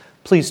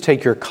Please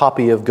take your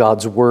copy of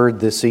God's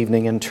Word this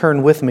evening and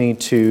turn with me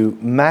to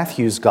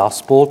Matthew's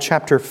Gospel,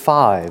 chapter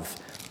 5.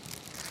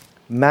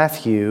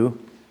 Matthew,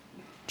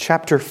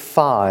 chapter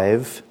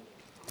 5.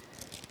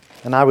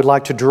 And I would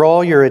like to draw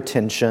your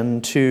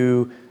attention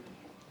to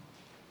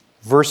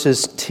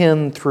verses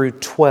 10 through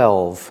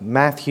 12.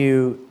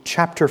 Matthew,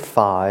 chapter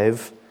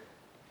 5,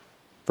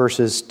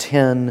 verses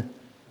 10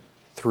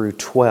 through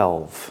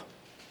 12.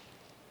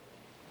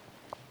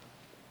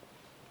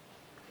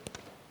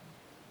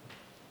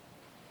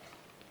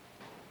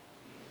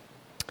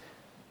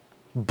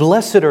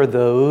 Blessed are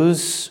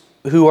those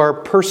who are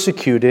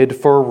persecuted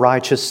for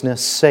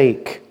righteousness'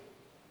 sake,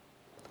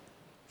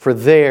 for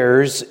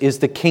theirs is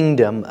the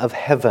kingdom of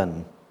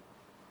heaven.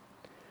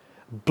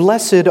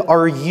 Blessed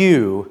are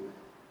you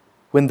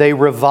when they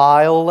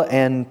revile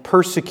and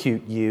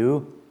persecute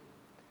you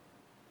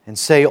and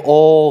say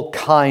all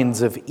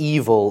kinds of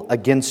evil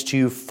against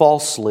you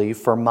falsely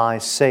for my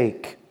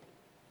sake.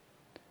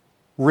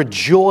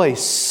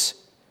 Rejoice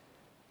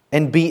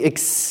and be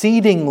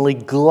exceedingly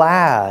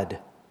glad,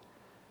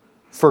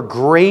 for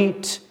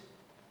great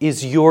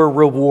is your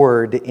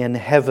reward in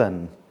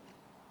heaven.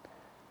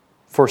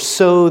 For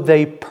so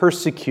they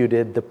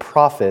persecuted the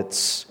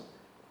prophets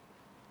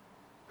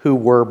who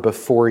were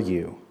before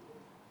you.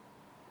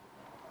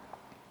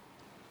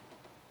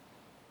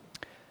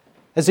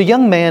 As a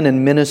young man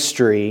in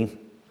ministry,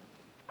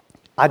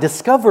 I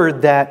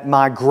discovered that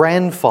my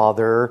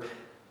grandfather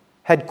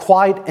had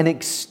quite an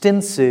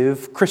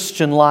extensive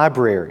Christian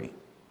library.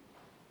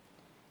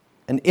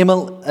 An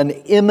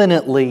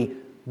eminently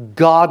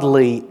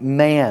godly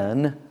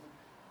man,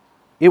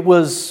 it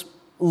was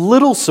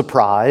little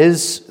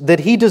surprise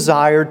that he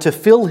desired to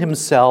fill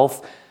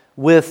himself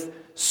with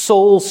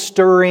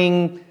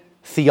soul-stirring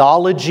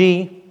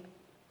theology,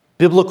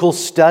 biblical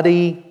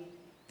study,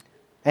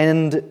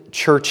 and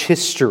church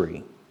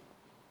history.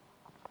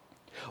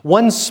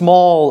 One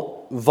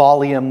small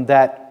volume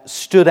that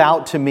stood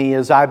out to me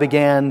as I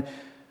began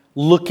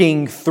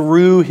looking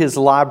through his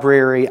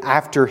library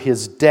after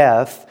his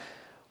death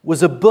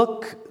was a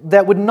book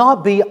that would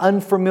not be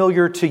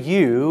unfamiliar to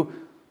you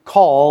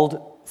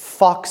called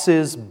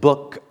Fox's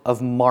Book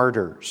of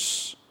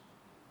Martyrs.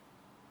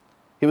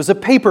 It was a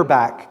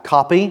paperback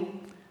copy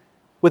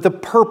with a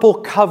purple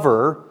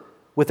cover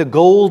with a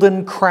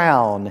golden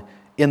crown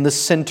in the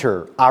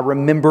center. I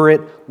remember it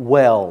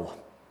well.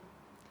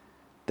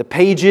 The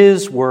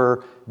pages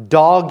were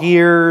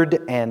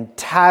dog-eared and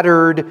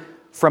tattered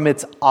from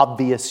its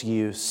obvious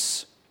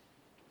use.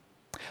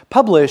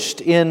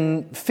 Published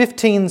in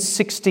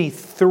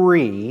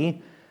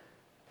 1563,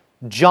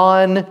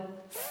 John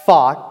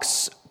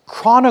Foxe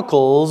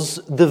chronicles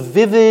the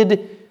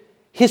vivid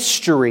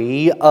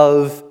history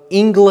of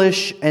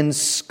English and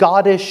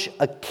Scottish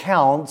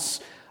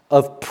accounts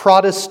of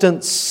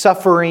Protestant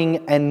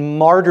suffering and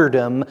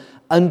martyrdom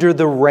under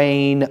the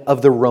reign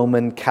of the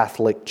Roman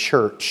Catholic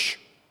Church.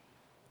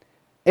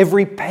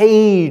 Every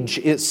page,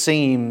 it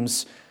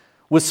seems,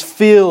 was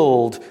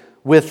filled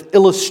with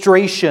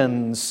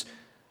illustrations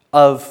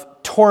of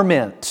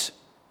torment,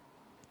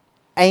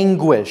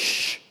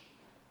 anguish,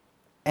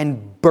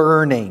 and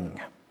burning.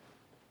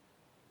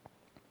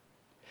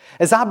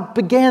 As I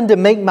began to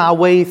make my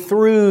way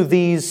through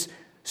these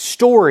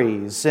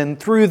stories and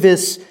through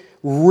this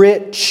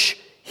rich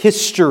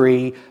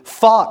history,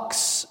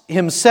 Foxe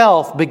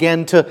himself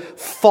began to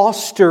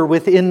foster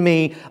within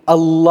me a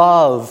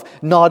love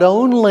not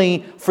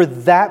only for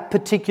that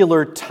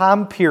particular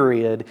time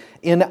period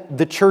in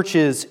the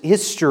church's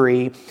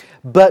history,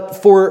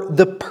 but for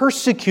the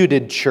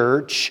persecuted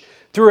church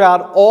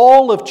throughout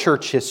all of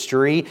church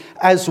history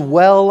as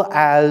well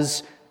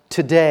as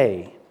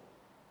today.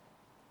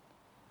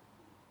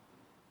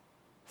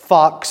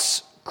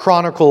 Foxe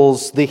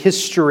chronicles the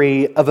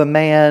history of a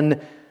man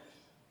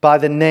by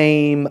the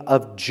name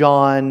of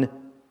John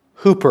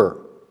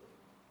Hooper.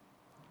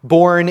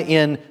 Born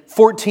in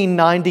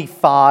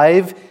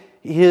 1495,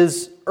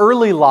 his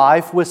early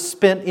life was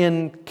spent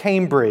in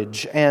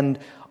Cambridge and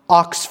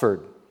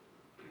Oxford.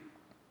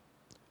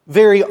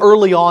 Very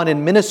early on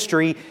in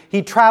ministry,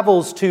 he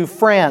travels to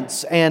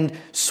France and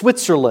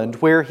Switzerland,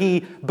 where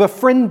he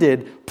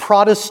befriended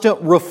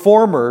Protestant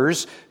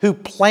reformers who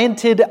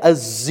planted a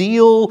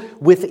zeal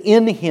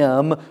within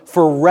him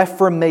for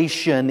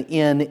Reformation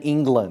in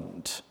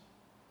England.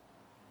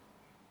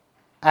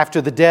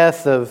 After the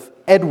death of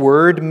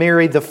Edward,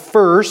 Mary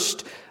I,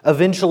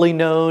 eventually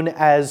known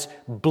as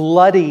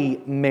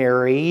Bloody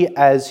Mary,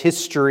 as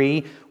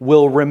history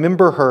will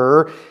remember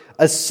her,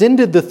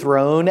 ascended the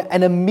throne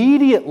and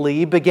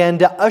immediately began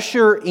to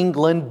usher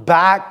England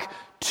back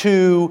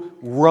to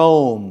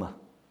Rome.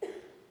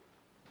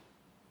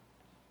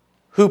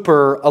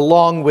 Hooper,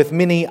 along with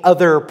many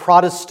other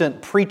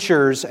Protestant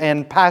preachers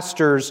and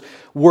pastors,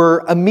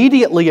 were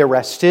immediately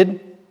arrested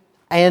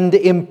and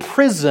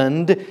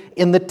imprisoned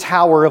in the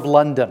Tower of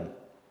London.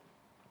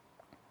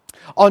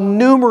 On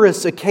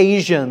numerous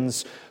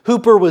occasions,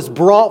 Hooper was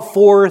brought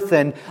forth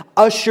and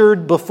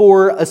ushered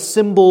before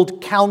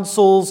assembled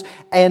councils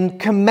and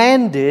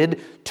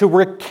commanded to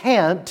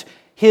recant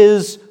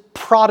his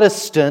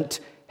Protestant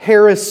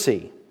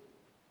heresy.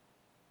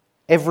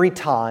 Every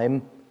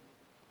time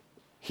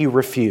he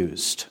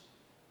refused.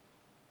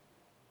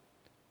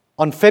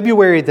 On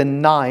February the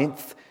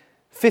 9th,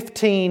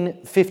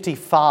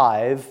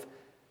 1555,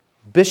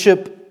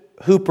 Bishop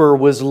Hooper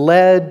was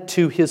led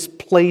to his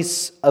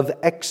place of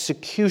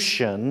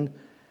execution,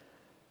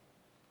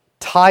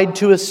 tied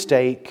to a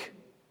stake,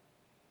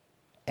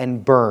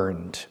 and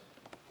burned.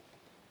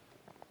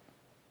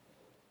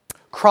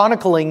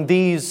 Chronicling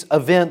these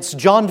events,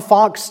 John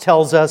Foxe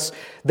tells us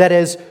that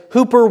as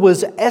Hooper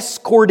was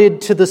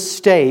escorted to the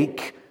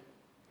stake,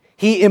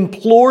 he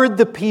implored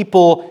the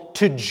people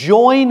to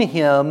join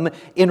him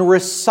in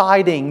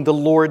reciting the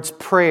Lord's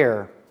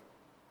Prayer.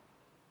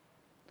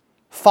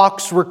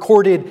 Foxe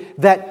recorded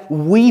that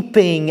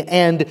weeping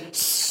and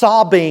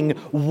sobbing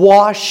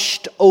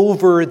washed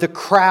over the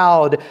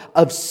crowd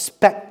of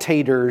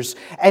spectators.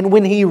 And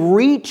when he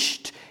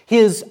reached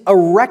his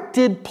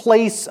erected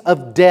place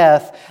of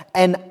death,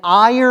 an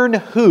iron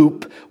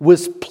hoop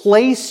was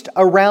placed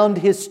around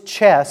his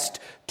chest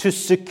to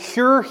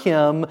secure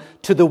him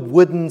to the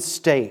wooden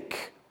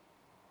stake.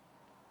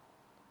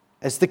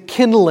 As the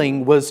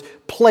kindling was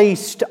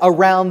placed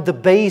around the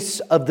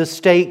base of the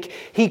stake,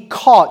 he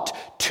caught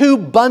 2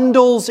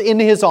 bundles in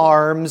his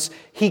arms,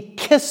 he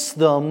kissed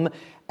them,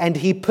 and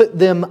he put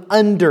them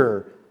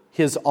under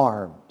his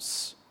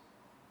arms.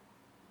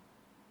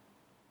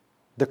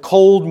 The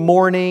cold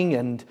morning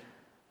and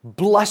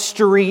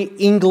blustery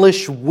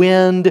English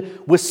wind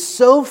was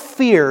so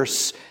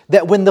fierce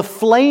that when the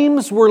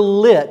flames were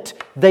lit,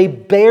 they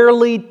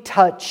barely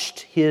touched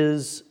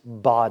his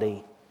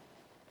body.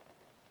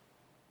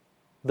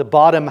 The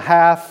bottom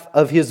half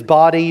of his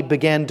body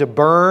began to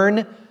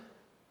burn,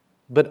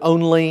 but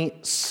only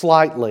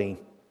slightly,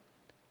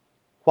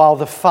 while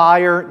the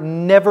fire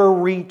never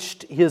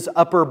reached his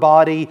upper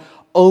body,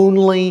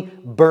 only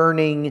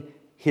burning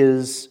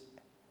his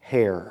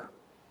hair.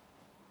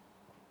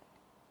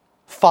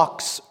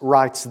 Foxe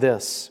writes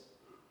this: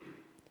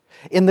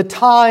 "In the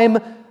time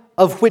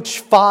of which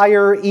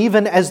fire,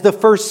 even as the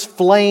first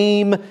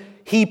flame,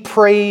 he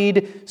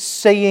prayed,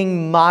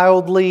 saying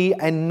mildly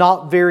and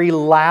not very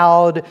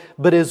loud,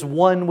 but as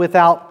one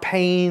without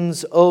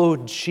pains, O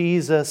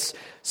Jesus,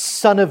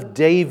 Son of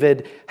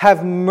David,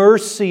 have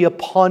mercy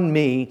upon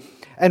me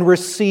and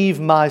receive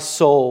my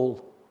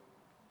soul.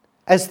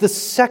 As the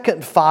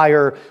second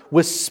fire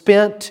was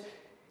spent,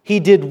 he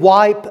did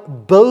wipe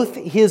both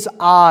his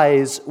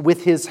eyes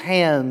with his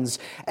hands,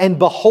 and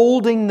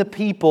beholding the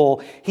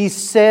people, he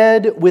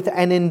said with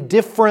an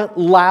indifferent,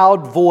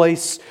 loud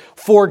voice,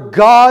 'For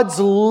God's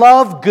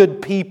love, good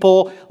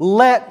people,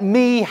 let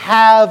me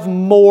have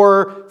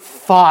more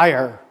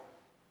fire.'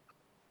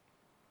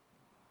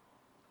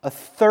 A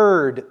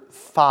third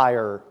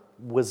fire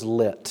was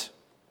lit.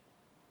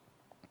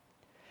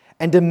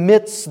 And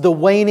amidst the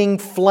waning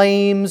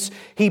flames,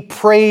 he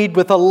prayed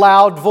with a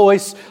loud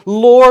voice,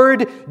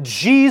 'Lord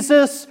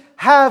Jesus,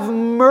 have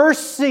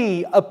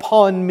mercy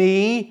upon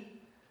me.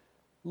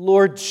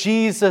 Lord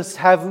Jesus,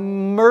 have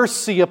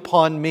mercy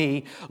upon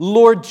me.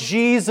 Lord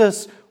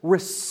Jesus,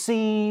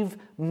 receive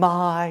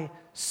my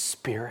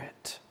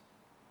spirit.'"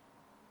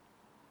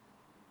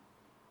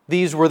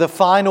 These were the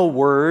final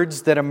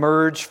words that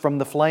emerged from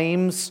the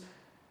flames.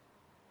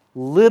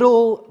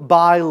 Little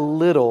by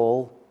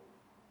little,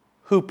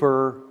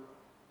 Hooper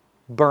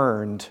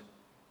burned.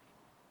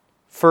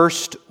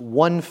 First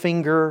one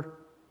finger,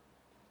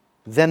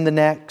 then the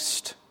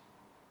next.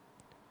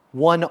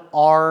 One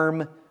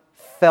arm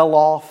fell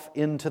off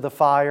into the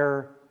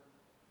fire,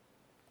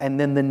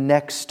 and then the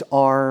next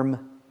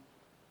arm,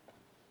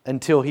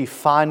 until he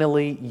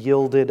finally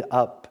yielded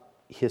up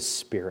his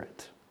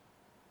spirit.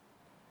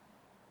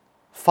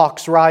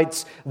 Foxe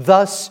writes,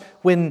 "Thus,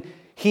 when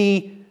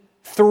he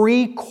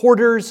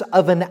 3/4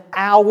 of an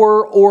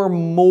hour or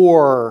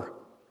more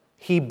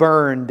he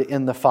burned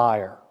in the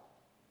fire.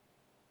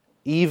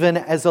 Even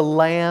as a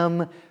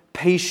lamb,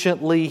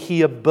 patiently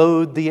he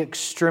abode the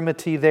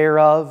extremity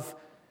thereof,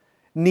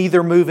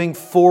 neither moving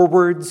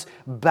forwards,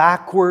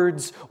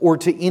 backwards, or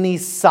to any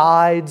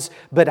sides,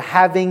 but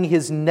having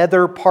his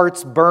nether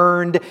parts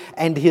burned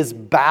and his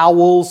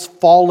bowels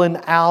fallen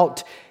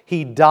out,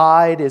 he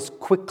died as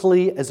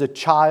quickly as a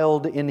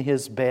child in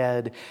his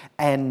bed.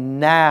 And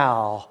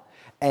now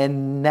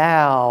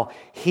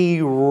he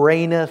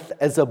reigneth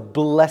as a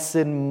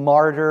blessed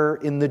martyr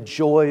in the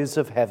joys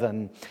of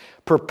heaven,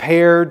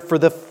 prepared for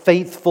the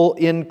faithful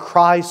in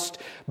Christ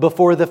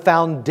before the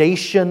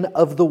foundation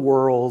of the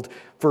world,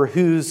 for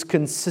whose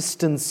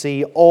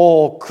consistency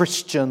all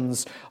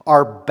Christians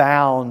are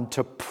bound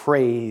to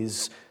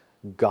praise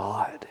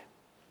God."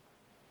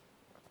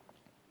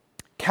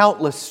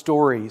 Countless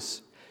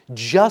stories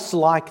just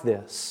like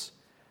this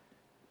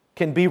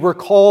can be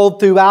recalled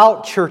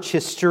throughout church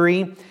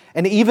history,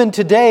 and even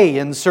today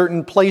in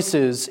certain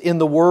places in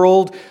the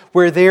world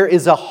where there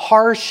is a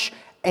harsh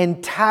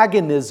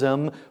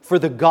antagonism for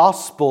the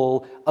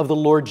gospel of the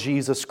Lord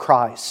Jesus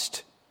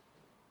Christ.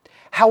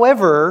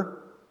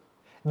 However,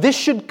 this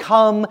should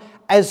come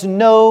as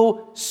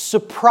no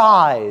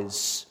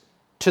surprise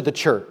to the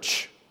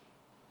church.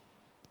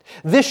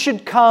 This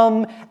should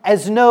come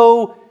as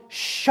no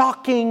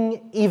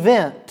shocking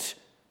event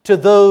to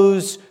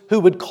those who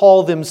would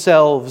call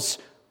themselves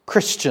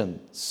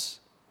Christians.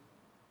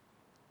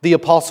 The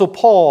Apostle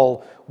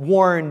Paul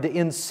warned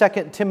in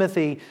 2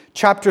 Timothy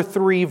chapter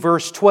 3,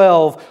 verse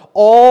 12,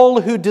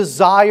 all who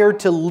desire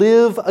to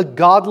live a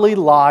godly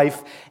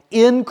life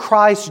in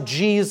Christ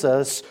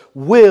Jesus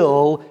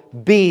will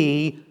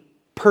be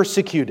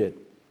persecuted.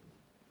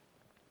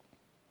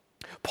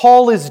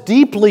 Paul is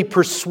deeply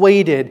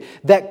persuaded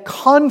that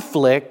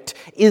conflict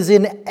is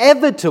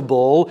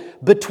inevitable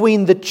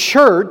between the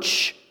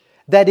church,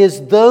 that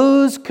is,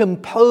 those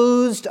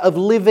composed of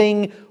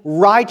living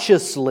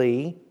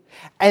righteously,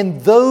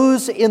 and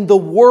those in the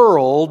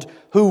world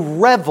who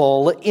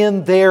revel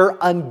in their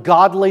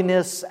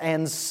ungodliness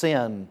and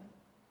sin.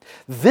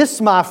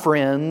 This, my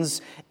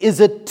friends, is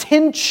a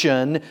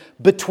tension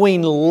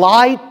between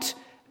light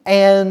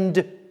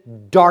and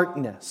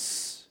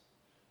darkness.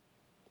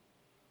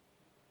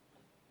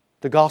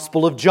 The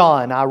Gospel of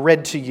John, I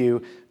read to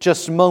you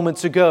just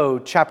moments ago,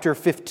 chapter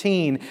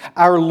 15,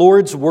 our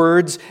Lord's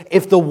words,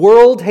 "If the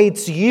world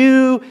hates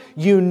you,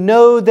 you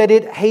know that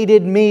it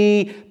hated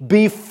me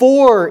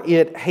before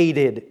it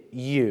hated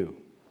you."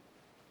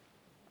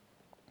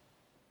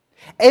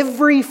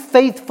 Every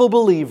faithful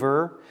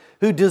believer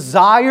who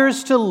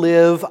desires to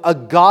live a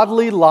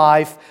godly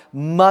life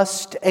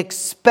must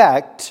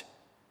expect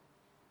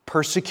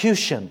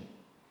persecution.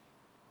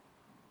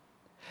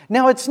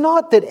 Now, it's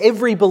not that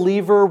every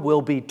believer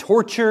will be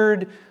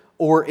tortured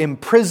or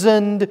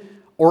imprisoned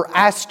or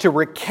asked to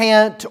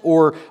recant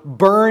or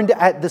burned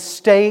at the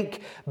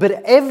stake, but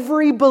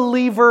every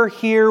believer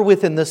here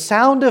within the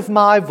sound of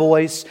my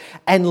voice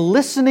and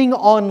listening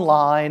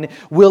online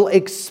will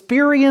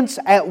experience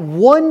at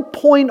one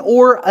point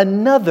or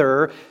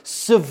another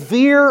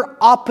severe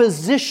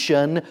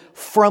opposition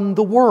from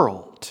the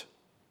world.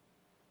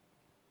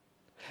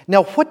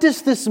 Now, what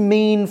does this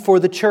mean for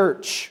the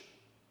church?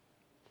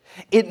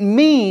 It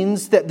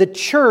means that the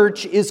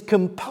church is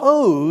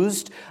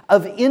composed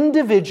of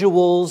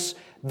individuals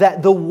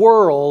that the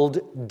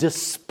world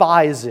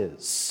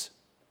despises.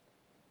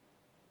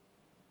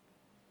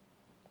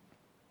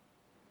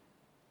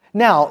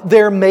 Now,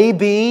 there may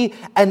be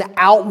an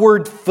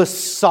outward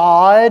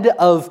facade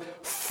of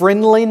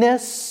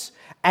friendliness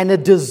and a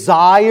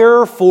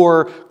desire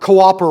for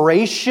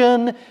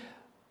cooperation,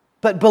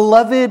 but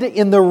beloved,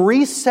 in the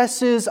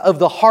recesses of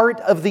the heart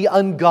of the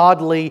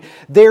ungodly,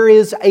 there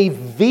is a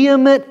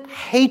vehement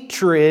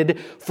hatred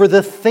for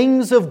the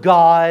things of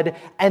God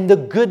and the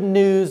good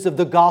news of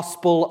the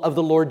gospel of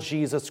the Lord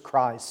Jesus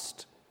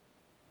Christ.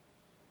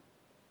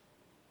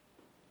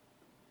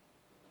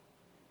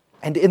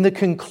 And in the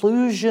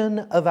conclusion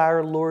of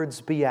our Lord's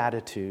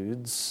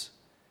Beatitudes,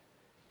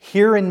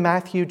 here in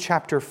Matthew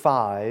chapter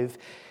 5,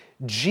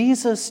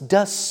 Jesus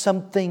does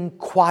something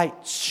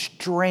quite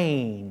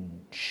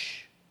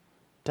strange,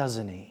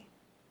 doesn't he?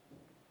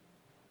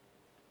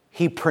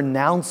 He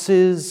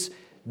pronounces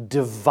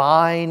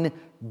divine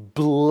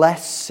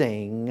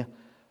blessing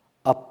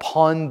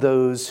upon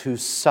those who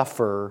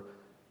suffer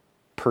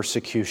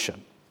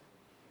persecution.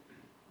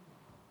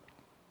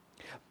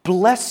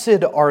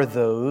 Blessed are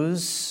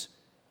those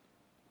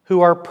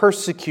who are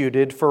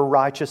persecuted for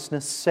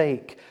righteousness'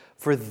 sake,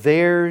 for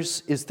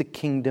theirs is the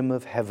kingdom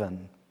of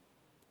heaven.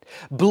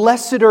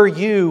 Blessed are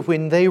you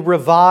when they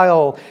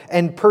revile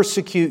and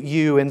persecute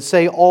you and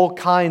say all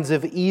kinds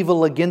of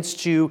evil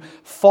against you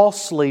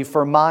falsely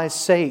for my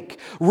sake.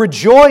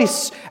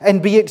 Rejoice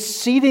and be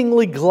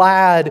exceedingly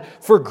glad,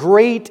 for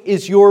great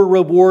is your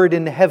reward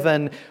in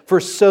heaven, for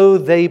so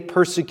they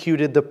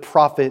persecuted the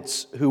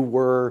prophets who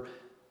were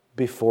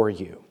before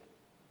you.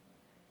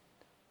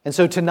 And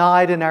so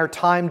tonight in our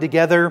time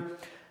together,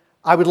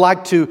 I would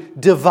like to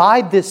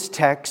divide this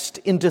text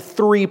into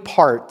three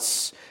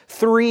parts.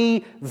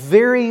 Three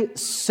very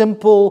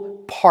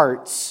simple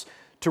parts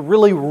to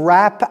really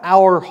wrap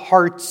our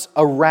hearts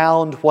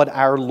around what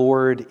our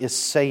Lord is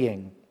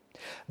saying.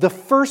 The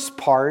first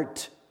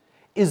part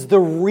is the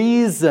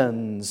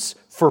reasons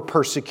for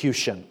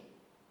persecution.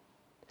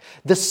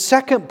 The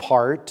second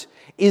part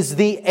is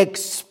the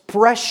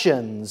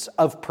expressions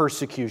of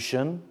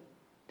persecution.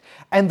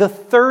 And the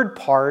third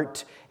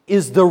part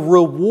is the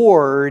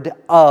reward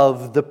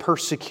of the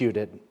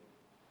persecuted.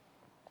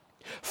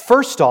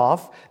 First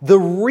off, the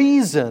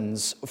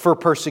reasons for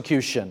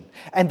persecution.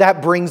 And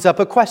that brings up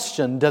a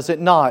question, does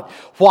it not?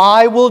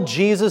 Why will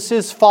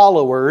Jesus'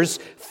 followers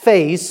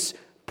face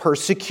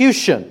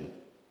persecution?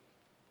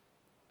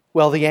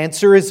 Well, the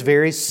answer is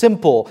very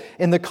simple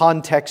in the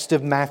context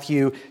of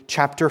Matthew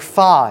chapter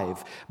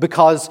 5.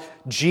 Because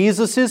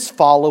Jesus'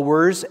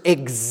 followers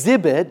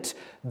exhibit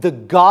the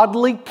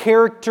godly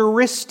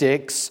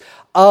characteristics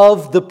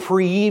of the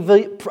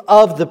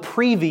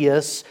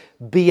previous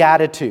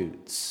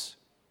Beatitudes.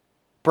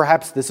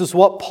 Perhaps this is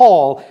what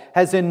Paul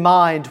has in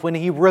mind when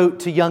he wrote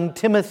to young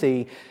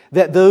Timothy,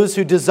 that those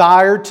who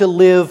desire to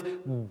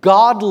live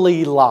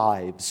godly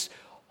lives,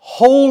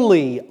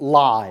 holy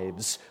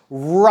lives,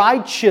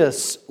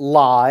 righteous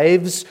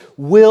lives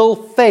will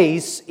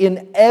face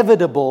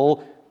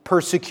inevitable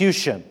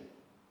persecution.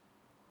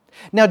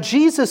 Now,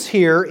 Jesus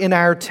here in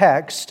our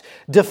text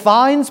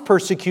defines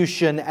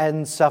persecution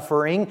and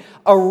suffering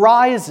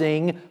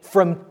arising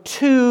from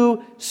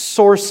two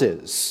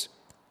sources.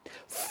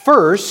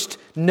 First,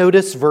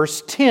 notice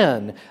verse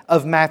 10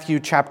 of Matthew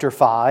chapter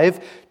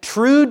 5.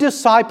 True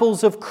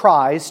disciples of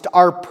Christ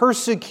are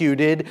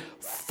persecuted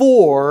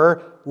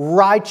for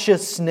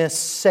righteousness'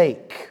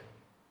 sake.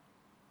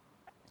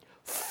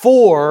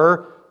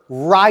 For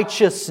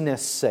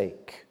righteousness'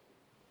 sake.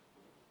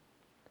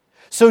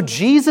 So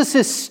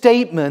Jesus'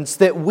 statements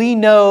that we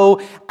know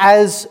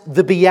as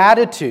the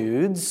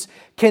Beatitudes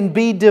can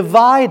be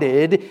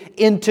divided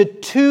into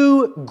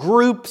two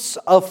groups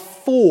of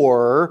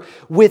four,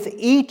 with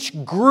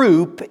each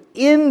group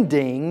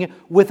ending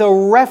with a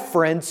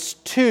reference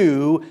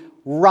to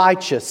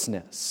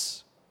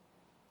righteousness.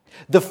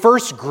 The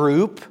first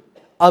group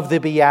of the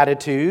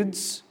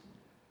Beatitudes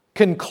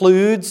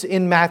concludes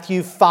in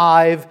Matthew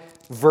 5,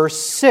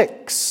 verse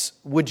 6.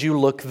 Would you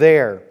look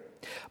there?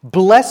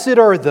 Blessed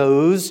are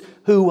those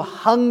who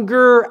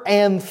hunger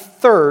and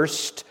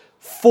thirst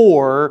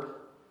for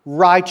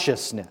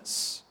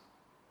righteousness.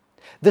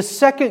 The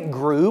second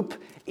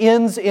group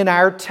ends in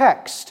our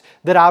text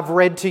that I've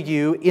read to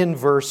you in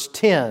verse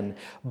 10.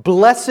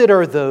 Blessed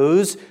are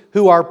those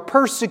who are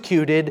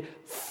persecuted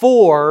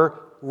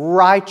for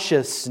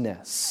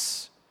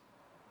righteousness.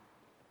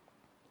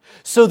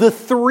 So the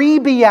three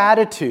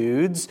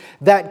Beatitudes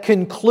that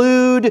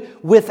conclude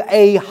with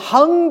a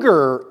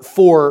hunger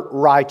for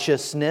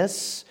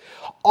righteousness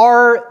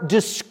are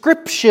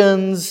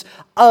descriptions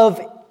of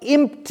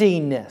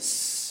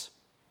emptiness.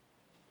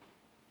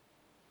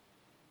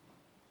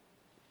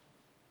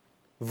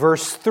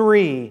 Verse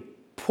 3,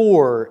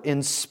 poor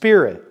in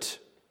spirit.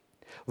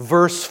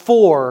 Verse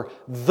 4,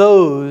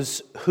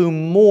 those who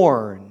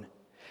mourn.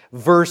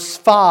 Verse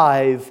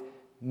 5,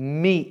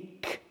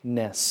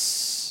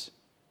 meekness.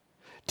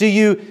 Do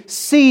you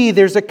see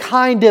there's a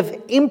kind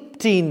of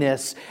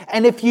emptiness?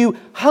 And if you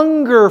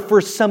hunger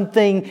for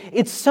something,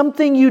 it's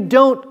something you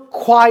don't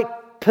quite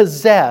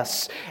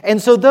possess.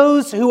 And so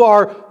those who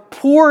are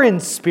poor in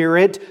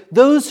spirit,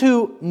 those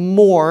who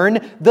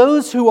mourn,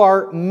 those who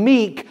are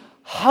meek,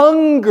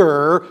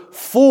 hunger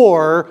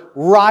for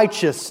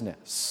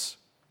righteousness.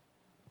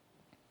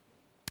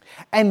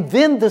 And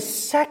then the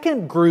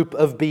second group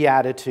of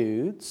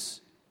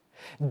Beatitudes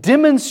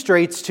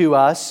demonstrates to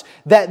us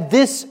that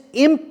this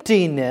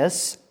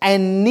emptiness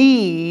and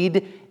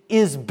need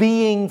is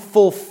being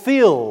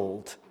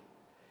fulfilled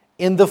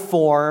in the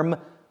form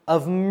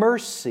of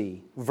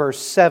mercy, verse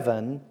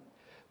 7,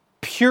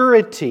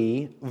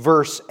 purity,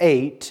 verse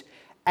 8,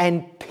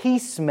 and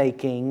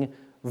peacemaking,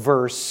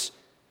 verse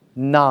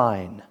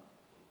 9.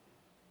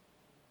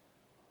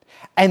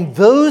 And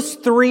those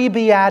three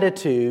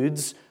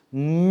Beatitudes,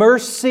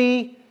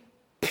 mercy,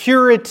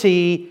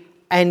 purity,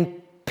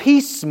 and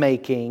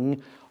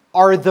peacemaking,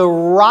 are the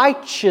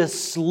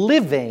righteous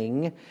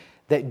living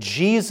that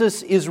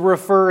Jesus is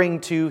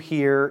referring to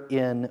here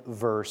in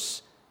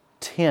verse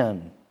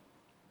 10.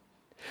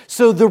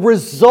 So the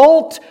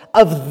result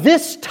of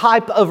this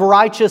type of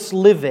righteous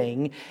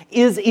living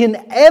is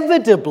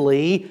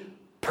inevitably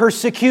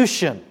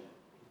persecution.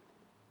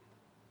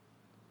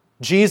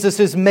 Jesus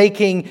is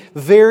making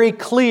very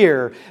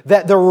clear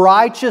that the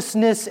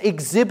righteousness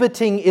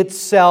exhibiting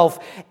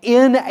itself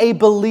in a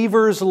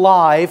believer's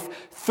life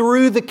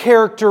through the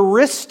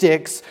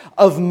characteristics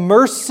of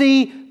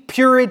mercy,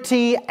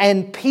 purity,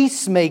 and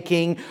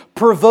peacemaking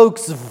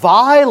provokes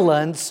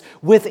violence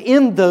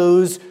within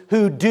those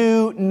who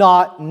do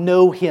not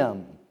know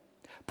Him.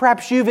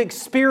 Perhaps you've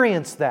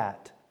experienced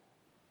that.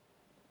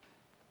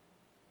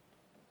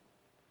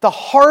 The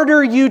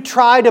harder you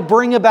try to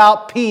bring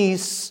about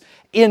peace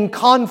in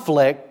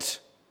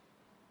conflict,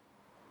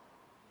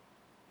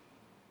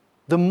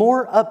 the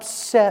more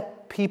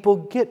upset people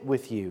get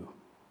with you.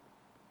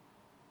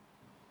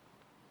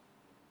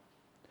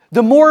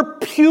 The more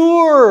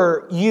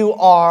pure you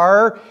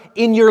are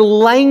in your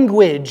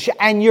language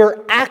and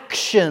your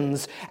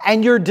actions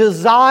and your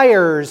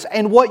desires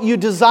and what you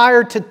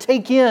desire to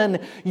take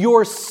in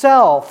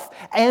yourself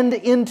and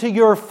into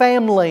your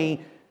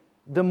family,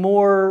 the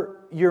more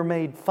you're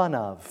made fun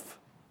of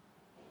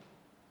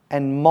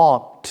and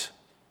mocked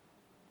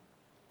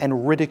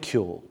and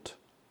ridiculed.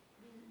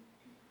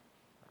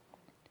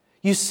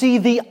 You see,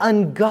 the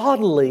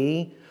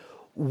ungodly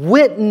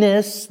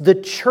witness the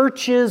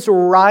church's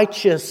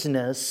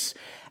righteousness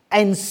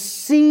and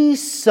see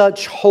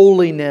such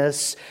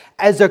holiness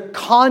as a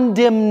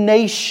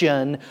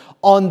condemnation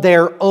on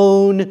their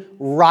own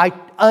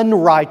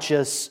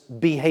unrighteous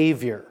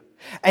behavior.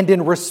 And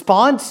in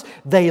response,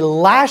 they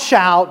lash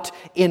out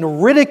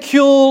in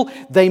ridicule,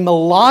 they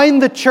malign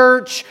the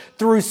church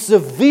through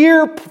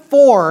severe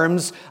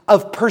forms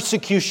of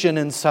persecution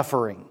and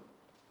suffering.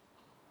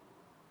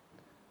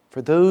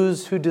 For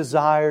those who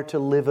desire to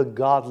live a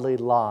godly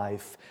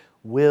life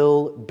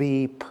will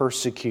be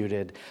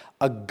persecuted.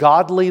 A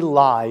godly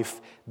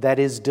life that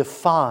is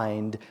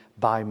defined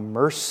by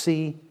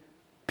mercy,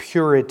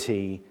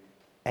 purity,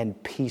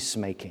 and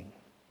peacemaking.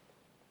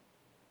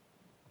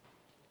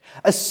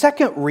 A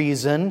second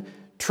reason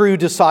true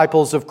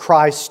disciples of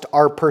Christ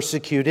are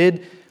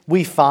persecuted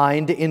we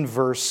find in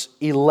verse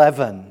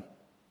 11.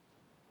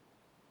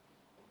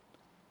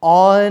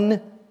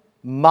 On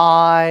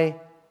my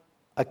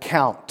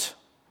account.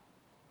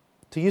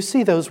 Do you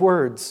see those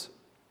words?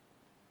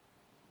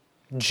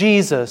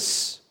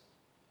 Jesus,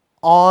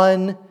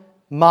 on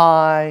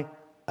my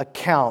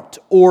account,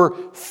 or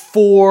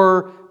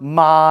for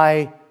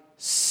my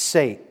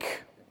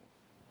sake.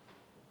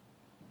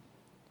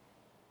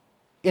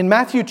 In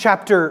Matthew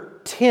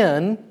chapter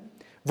 10,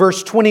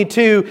 verse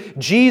 22,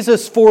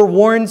 Jesus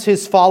forewarns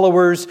His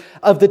followers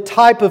of the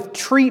type of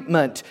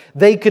treatment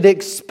they could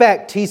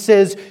expect. He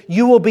says,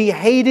 "You will be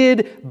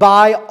hated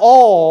by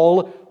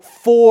all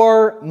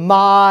for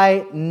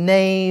my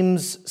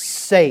name's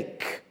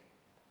sake."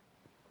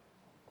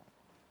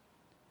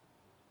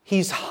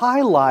 He's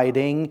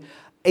highlighting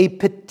a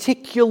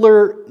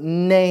particular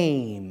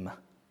name,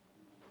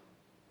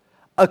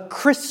 a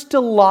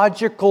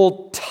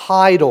Christological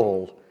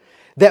title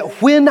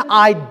that when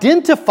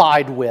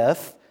identified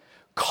with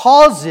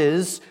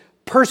causes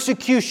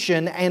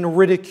persecution and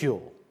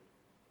ridicule.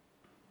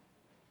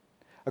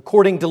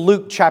 According to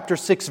Luke chapter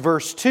 6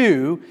 verse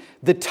 2,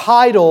 the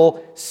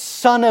title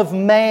Son of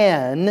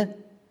Man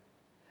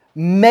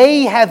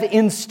may have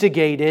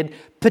instigated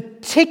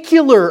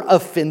particular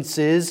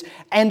offenses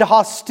and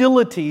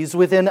hostilities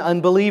within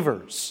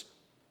unbelievers.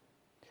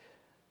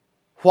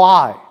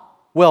 Why?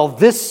 Well,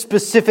 this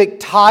specific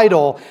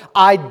title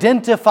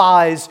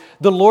identifies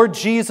the Lord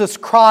Jesus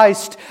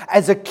Christ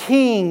as a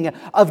king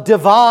of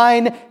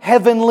divine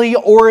heavenly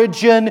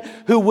origin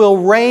who will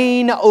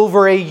reign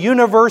over a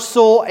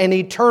universal and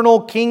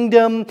eternal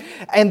kingdom,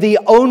 and the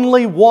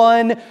only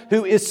one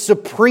who is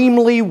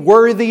supremely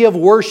worthy of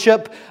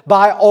worship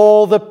by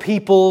all the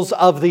peoples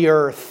of the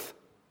earth.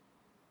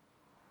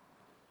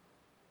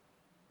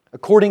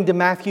 According to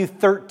Matthew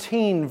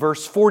 13,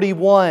 verse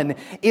 41,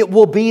 it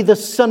will be the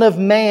Son of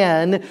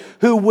Man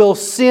who will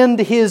send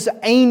His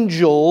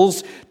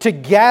angels to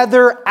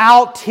gather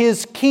out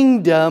His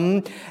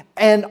kingdom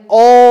and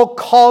all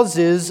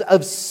causes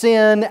of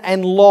sin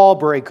and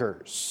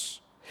lawbreakers.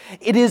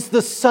 It is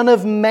the Son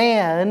of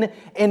Man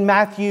in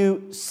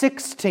Matthew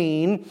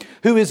 16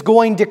 who is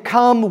going to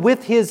come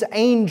with His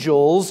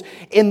angels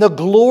in the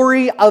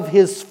glory of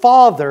His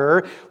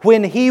Father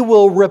when He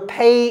will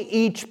repay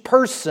each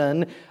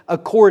person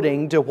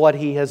according to what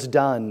he has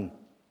done.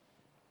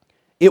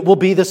 It will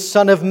be the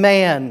Son of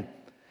Man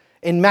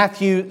in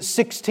Matthew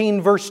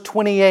 16 verse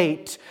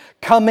 28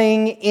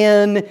 coming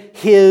in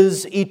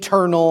His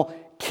eternal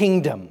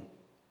kingdom.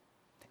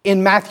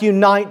 In Matthew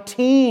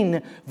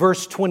 19,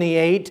 verse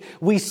 28,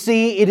 we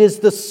see it is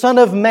the Son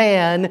of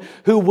Man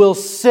who will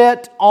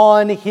sit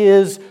on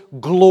His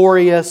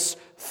glorious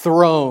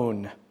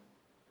throne.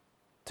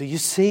 Do you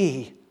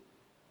see?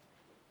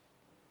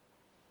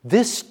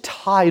 This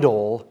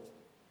title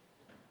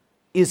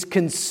is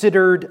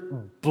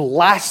considered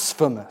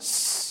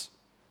blasphemous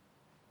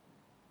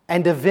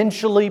and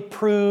eventually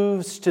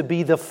proves to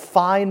be the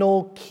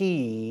final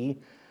key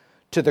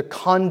to the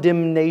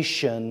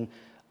condemnation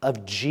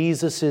of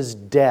Jesus'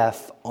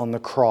 death on the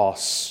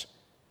cross.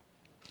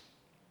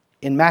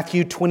 In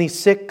Matthew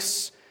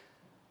 26,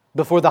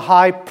 before the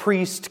high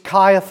priest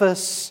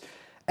Caiaphas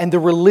and the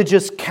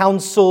religious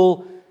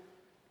council,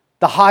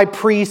 the high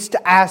priest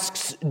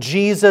asks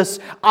Jesus,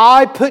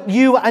 "I put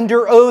you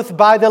under oath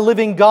by the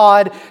living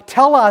God.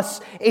 Tell us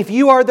if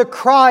you are the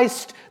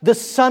Christ, the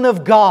Son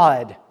of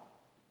God."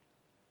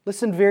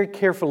 Listen very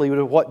carefully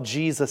to what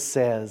Jesus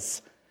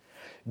says.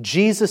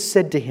 Jesus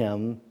said to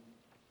him,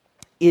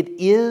 "It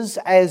is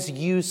as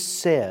you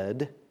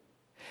said.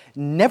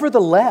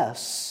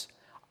 Nevertheless,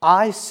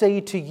 I say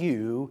to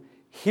you,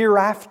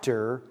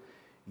 hereafter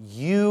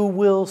you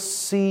will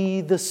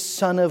see the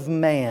Son of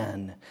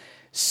Man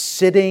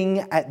sitting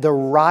at the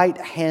right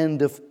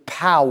hand of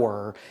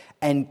power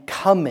and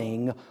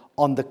coming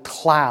on the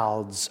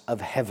clouds of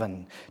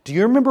heaven." Do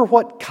you remember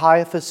what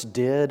Caiaphas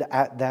did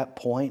at that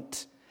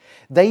point?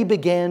 They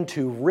began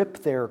to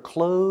rip their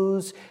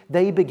clothes.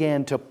 They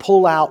began to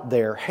pull out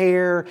their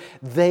hair.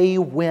 They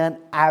went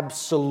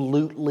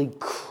absolutely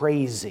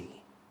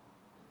crazy.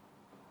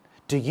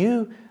 Do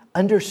you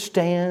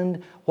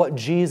understand what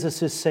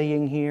Jesus is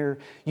saying here?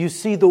 You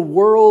see, the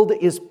world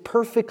is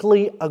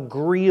perfectly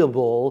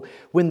agreeable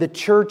when the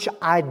church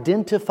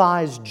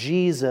identifies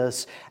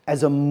Jesus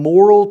as a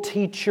moral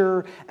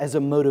teacher, as a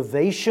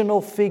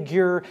motivational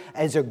figure,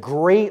 as a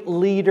great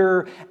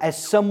leader,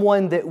 as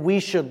someone that we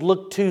should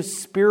look to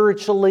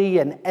spiritually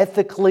and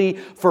ethically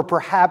for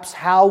perhaps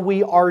how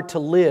we are to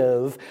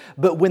live.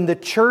 But when the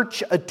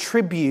church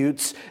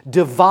attributes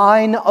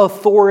divine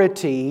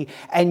authority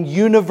and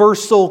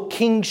universal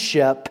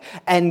kingship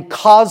and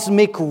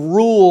cosmic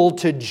rule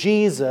to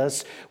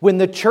Jesus, when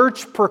the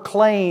church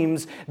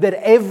proclaims that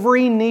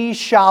every knee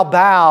shall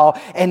bow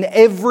and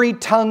every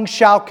tongue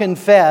shall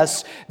confess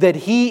that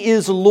He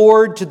is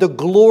Lord to the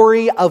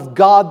glory of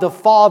God the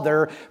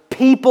Father,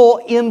 people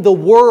in the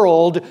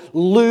world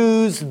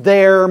lose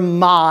their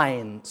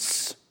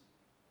minds.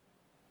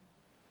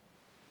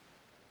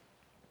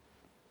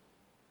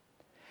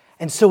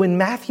 And so in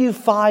Matthew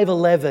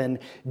 5:11,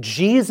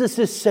 Jesus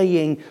is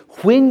saying,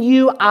 when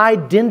you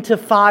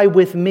identify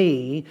with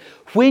me,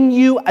 when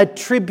you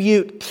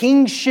attribute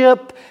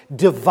kingship,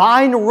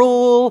 divine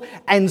rule,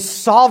 and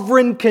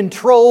sovereign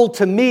control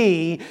to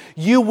me,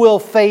 you will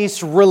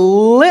face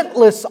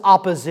relentless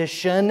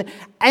opposition,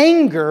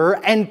 anger,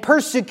 and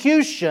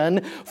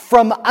persecution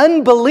from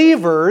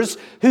unbelievers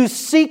who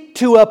seek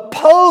to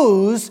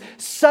oppose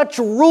such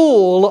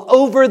rule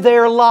over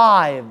their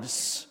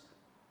lives.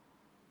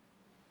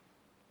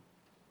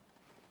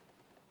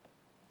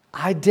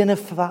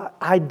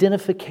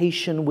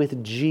 Identification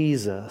with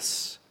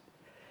Jesus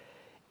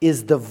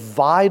is the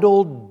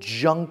vital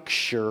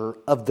juncture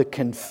of the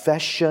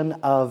confession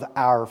of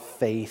our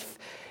faith,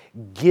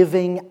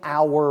 giving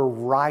our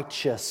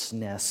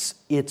righteousness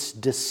its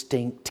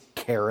distinct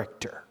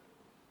character.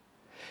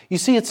 You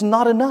see, it's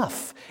not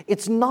enough.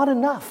 It's not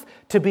enough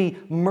to be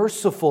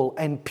merciful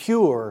and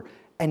pure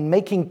and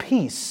making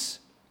peace.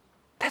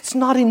 That's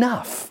not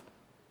enough.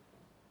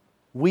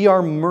 We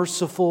are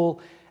merciful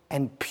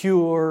and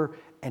pure,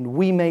 and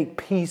we make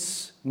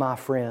peace, my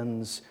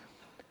friends,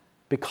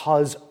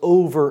 because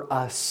over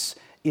us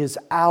is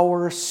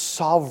our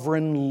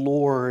sovereign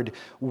Lord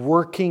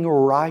working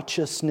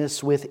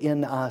righteousness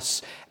within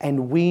us,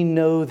 and we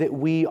know that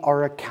we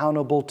are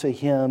accountable to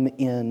Him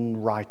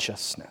in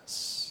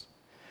righteousness.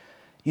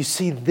 You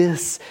see,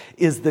 this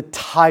is the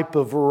type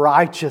of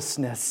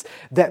righteousness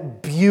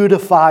that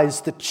beautifies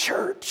the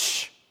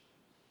church.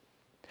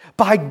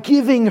 By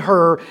giving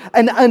her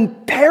an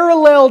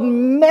unparalleled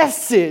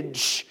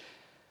message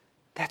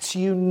that's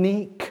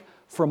unique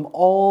from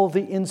all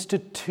the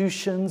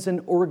institutions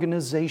and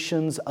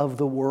organizations of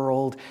the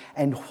world.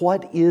 And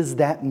what is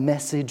that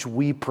message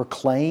we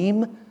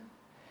proclaim?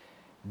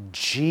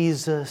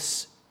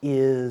 Jesus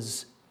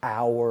is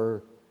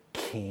our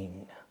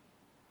King,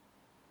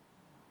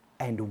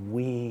 and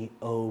we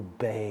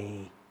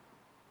obey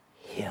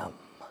Him.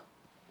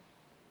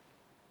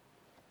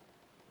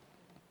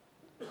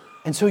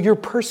 And so you're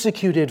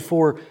persecuted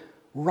for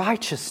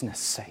righteousness'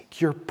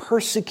 sake. You're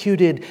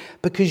persecuted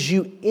because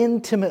you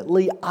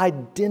intimately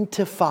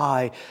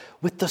identify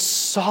with the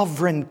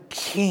sovereign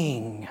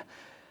King,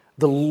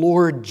 the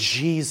Lord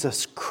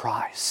Jesus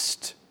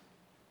Christ.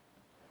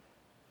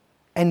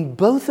 And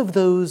both of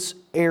those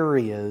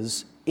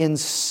areas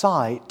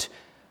incite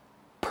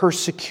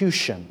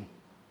persecution.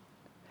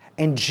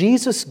 And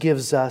Jesus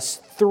gives us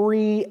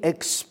 3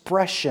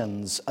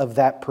 expressions of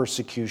that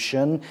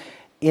persecution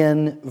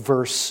in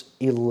verse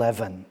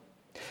 11.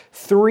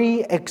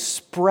 3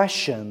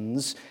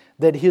 expressions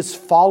that His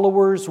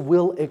followers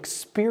will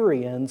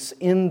experience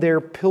in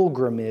their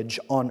pilgrimage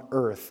on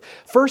earth.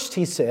 First,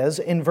 He says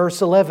in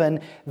verse 11,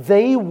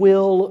 they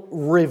will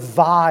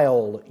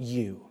revile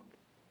you.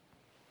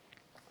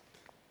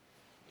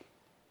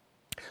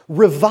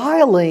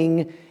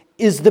 Reviling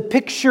is the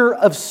picture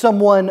of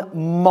someone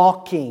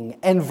mocking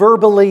and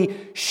verbally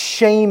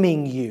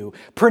shaming you,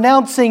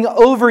 pronouncing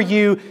over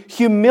you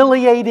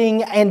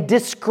humiliating and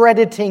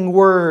discrediting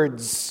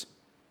words.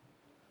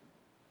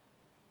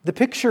 The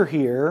picture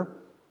here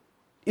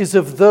is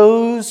of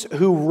those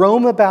who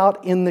roam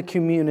about in the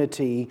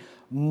community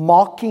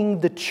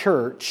mocking the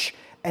church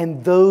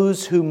and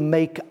those who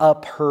make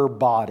up her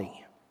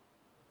body.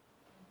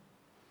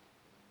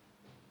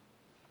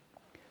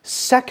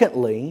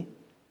 Secondly,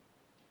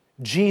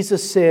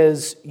 Jesus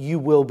says you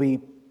will be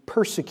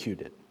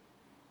persecuted.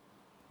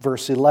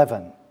 Verse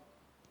 11.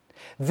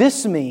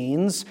 This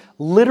means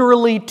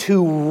literally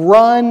to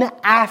run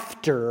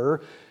after,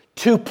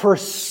 to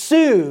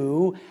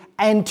pursue,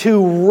 and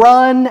to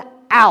run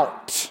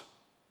out.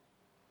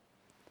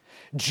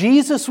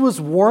 Jesus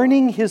was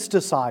warning His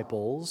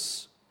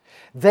disciples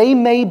they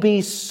may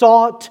be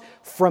sought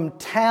from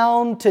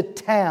town to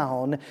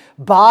town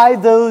by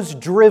those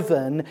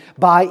driven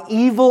by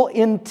evil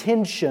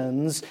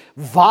intentions,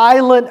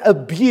 violent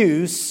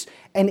abuse,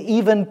 and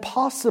even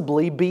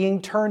possibly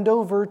being turned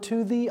over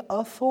to the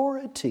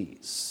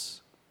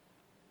authorities.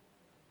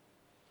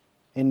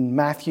 In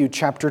Matthew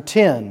chapter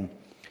 10,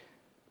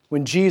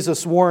 when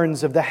Jesus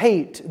warns of the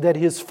hate that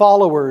His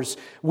followers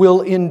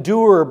will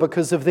endure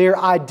because of their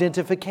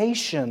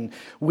identification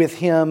with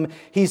Him,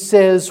 He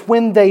says,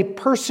 when they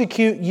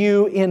persecute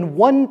you in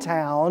one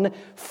town,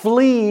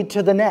 flee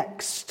to the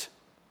next.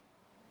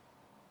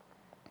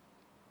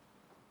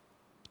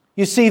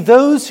 You see,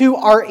 those who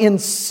are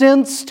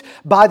incensed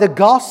by the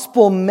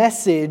gospel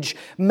message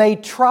may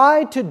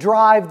try to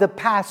drive the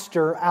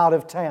pastor out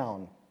of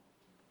town.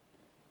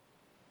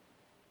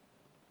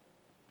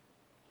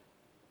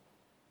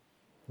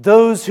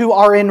 Those who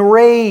are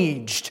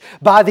enraged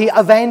by the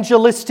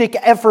evangelistic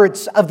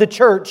efforts of the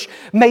church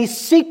may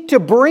seek to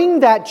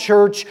bring that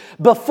church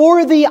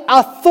before the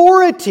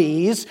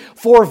authorities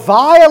for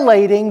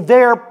violating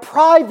their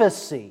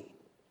privacy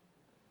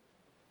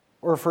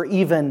or for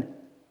even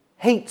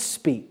hate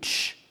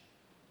speech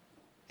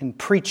and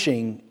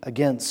preaching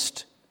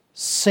against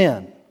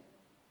sin.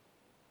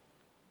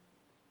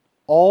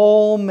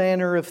 All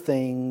manner of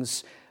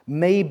things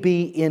may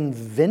be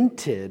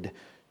invented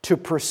to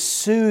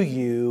pursue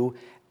you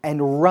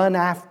and run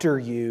after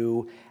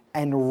you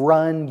and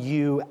run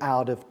you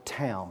out of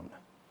town.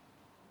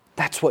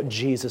 That's what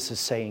Jesus is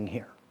saying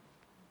here.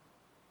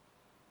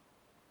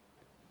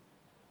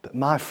 But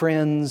my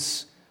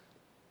friends,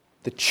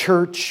 the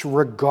church,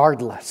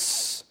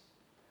 regardless,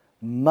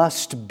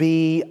 must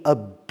be a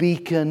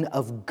beacon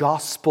of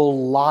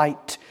gospel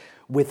light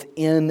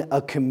within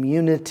a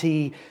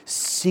community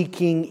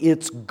seeking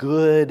its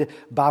good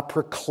by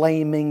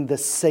proclaiming the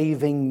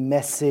saving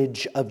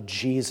message of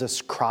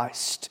Jesus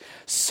Christ.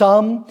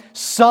 Some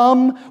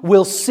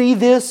will see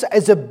this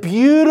as a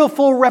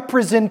beautiful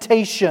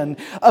representation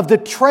of the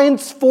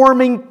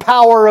transforming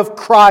power of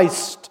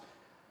Christ,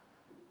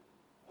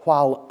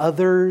 while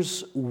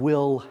others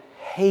will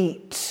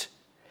hate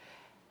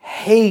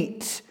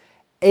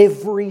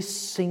every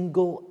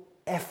single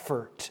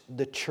effort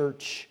the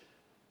church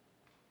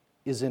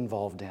is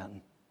involved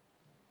in.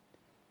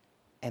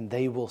 And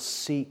they will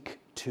seek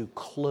to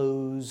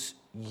close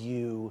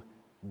you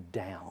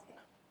down.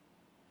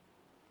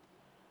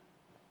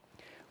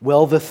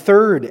 Well, the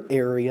third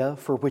area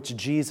for which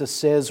Jesus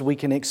says we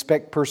can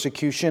expect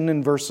persecution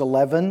in verse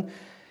 11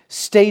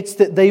 states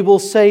that they will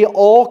say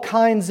all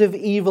kinds of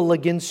evil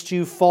against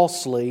you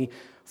falsely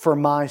for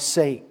my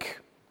sake.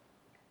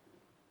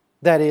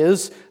 That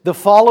is, the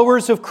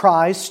followers of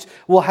Christ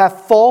will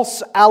have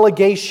false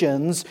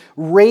allegations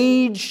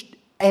raised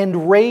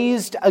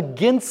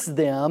against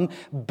them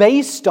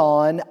based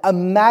on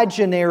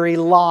imaginary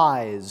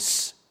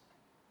lies.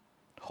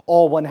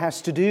 All one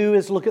has to do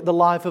is look at the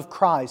life of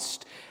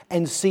Christ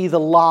and see the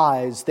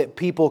lies that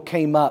people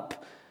came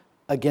up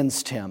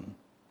against Him.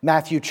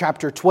 Matthew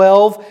chapter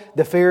 12,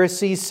 the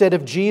Pharisees said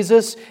of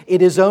Jesus,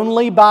 "It is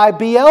only by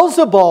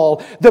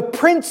Beelzebul, the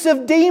prince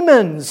of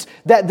demons,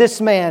 that this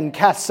man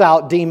casts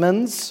out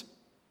demons."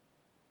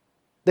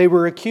 They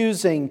were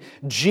accusing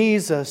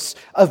Jesus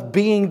of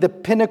being the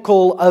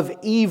pinnacle of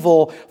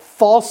evil,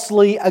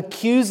 falsely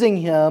accusing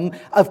Him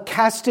of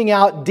casting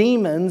out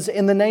demons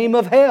in the name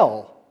of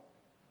hell.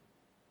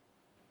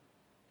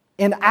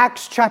 In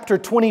Acts chapter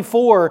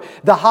 24,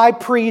 the high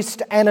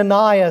priest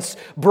Ananias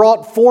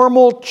brought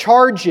formal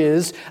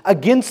charges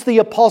against the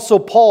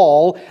Apostle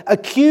Paul,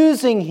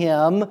 accusing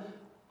him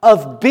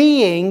of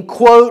being,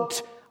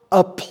 quote,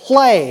 a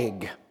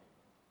plague,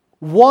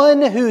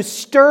 one who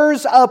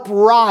stirs up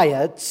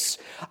riots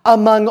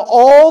among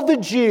all the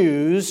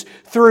Jews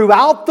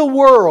throughout the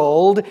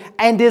world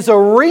and is a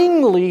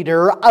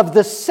ringleader of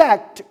the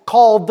sect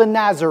called the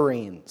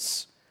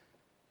Nazarenes.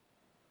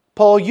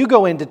 Paul, you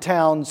go into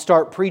town,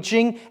 start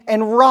preaching,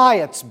 and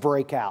riots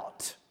break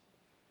out.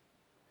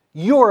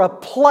 You're a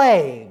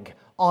plague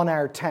on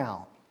our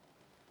town.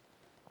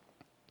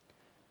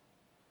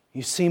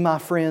 You see, my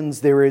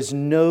friends, there is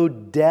no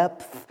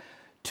depth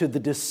to the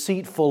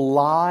deceitful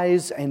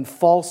lies and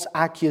false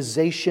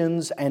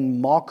accusations and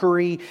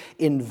mockery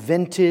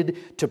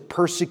invented to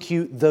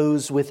persecute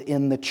those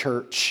within the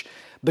church.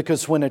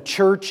 Because when a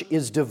church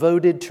is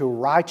devoted to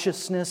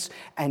righteousness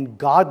and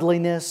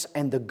godliness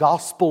and the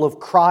gospel of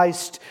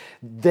Christ,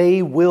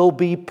 they will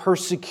be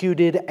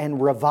persecuted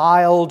and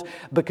reviled,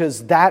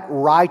 because that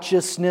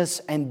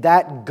righteousness and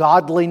that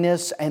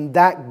godliness and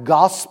that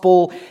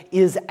gospel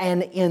is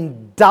an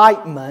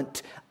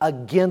indictment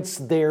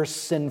against their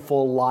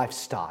sinful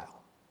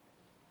lifestyle.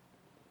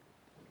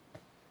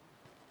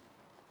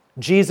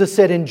 Jesus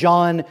said in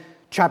John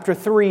Chapter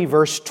 3,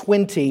 verse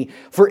 20,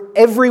 "For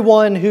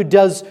everyone who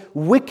does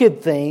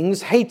wicked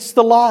things hates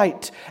the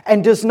light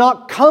and does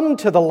not come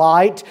to the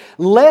light,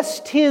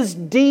 lest his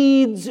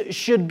deeds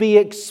should be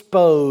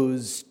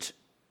exposed."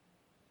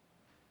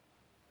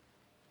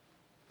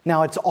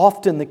 Now, it's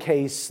often the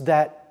case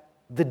that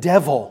the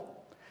devil,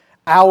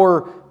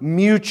 our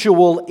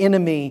mutual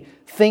enemy,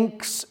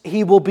 thinks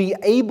he will be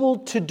able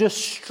to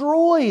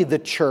destroy the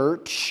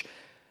church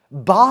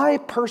by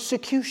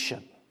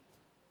persecution.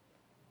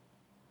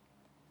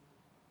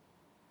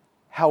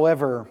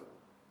 However,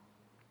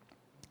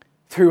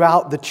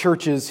 throughout the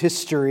church's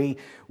history,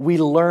 we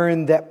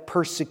learn that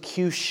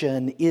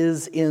persecution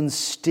is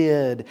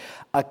instead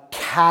a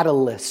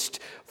catalyst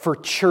for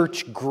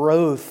church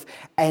growth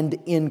and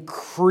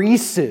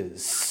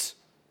increases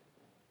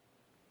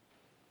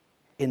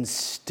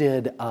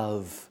instead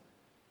of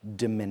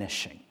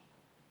diminishing.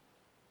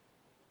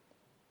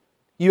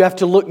 You have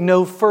to look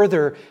no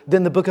further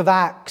than the book of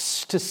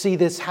Acts to see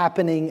this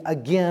happening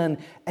again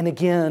and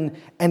again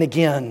and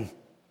again.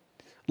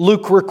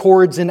 Luke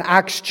records in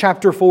Acts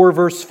chapter 4,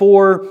 verse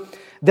 4,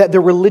 that the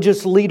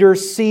religious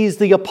leaders seized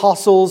the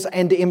apostles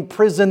and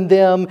imprisoned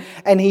them.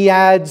 And he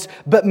adds,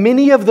 "But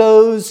many of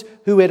those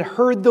who had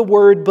heard the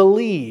word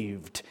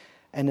believed,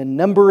 and a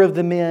number of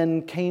the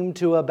men came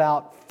to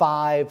about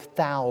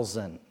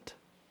 5,000.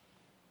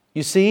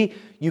 You see,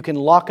 you can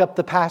lock up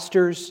the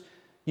pastors.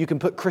 You can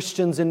put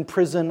Christians in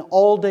prison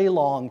all day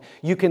long.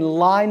 You can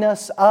line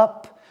us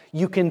up.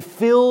 You can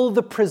fill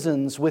the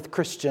prisons with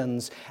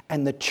Christians,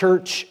 and the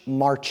church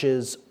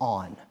marches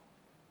on.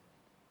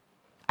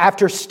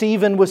 After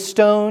Stephen was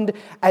stoned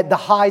at the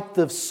height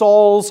of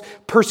Saul's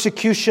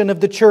persecution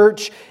of the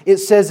church, it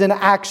says in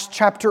Acts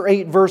chapter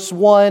 8, verse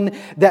 1,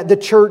 that the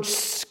church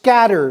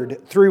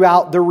scattered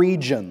throughout the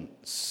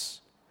regions.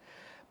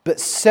 But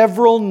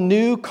several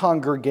new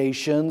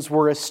congregations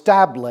were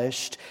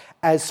established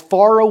as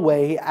far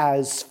away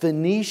as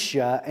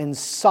Phoenicia and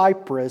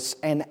Cyprus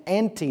and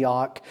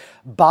Antioch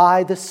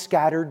by the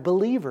scattered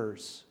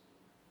believers.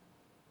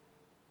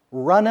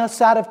 Run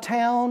us out of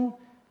town,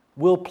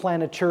 we'll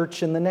plant a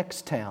church in the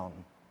next town.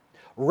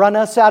 Run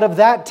us out of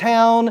that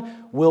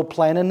town, we'll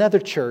plant another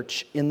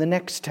church in the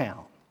next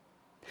town.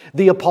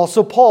 The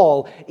Apostle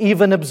Paul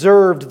even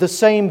observed the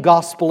same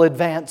gospel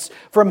advance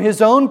from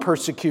his own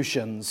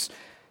persecutions.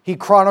 He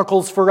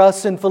chronicles for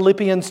us in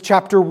Philippians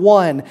chapter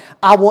 1,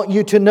 I want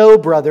you to know,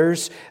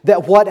 brothers,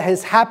 that what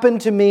has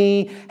happened to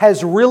me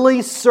has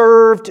really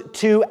served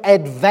to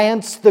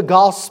advance the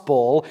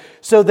gospel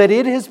so that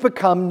it has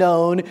become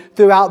known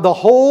throughout the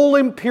whole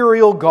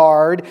imperial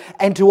guard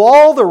and to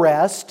all the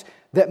rest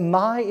that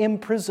my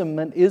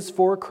imprisonment is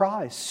for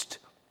Christ.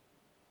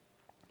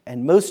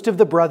 And most of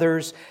the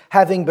brothers,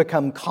 having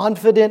become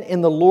confident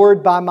in the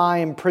Lord by my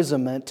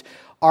imprisonment,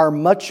 are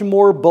much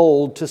more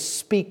bold to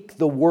speak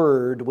the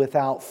word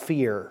without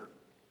fear.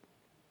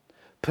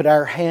 Put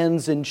our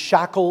hands in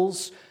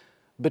shackles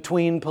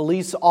between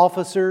police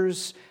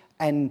officers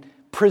and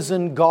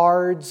prison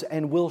guards,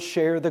 and we'll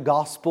share the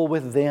gospel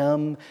with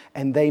them,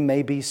 and they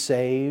may be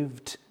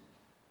saved.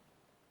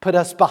 Put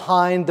us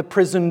behind the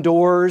prison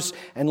doors,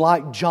 and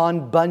like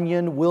John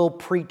Bunyan, we'll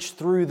preach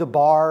through the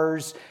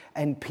bars,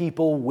 and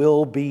people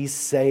will be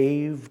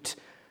saved.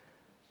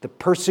 The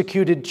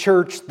persecuted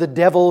church, the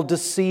devil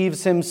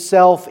deceives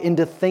himself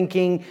into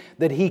thinking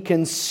that he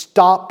can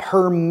stop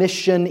her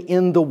mission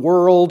in the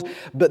world.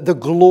 But the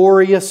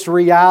glorious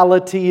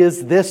reality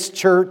is this,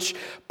 church: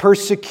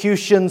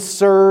 persecution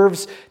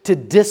serves to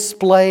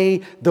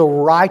display the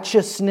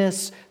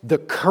righteousness, the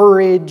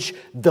courage,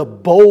 the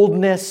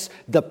boldness,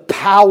 the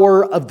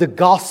power of the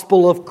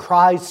gospel of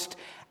Christ,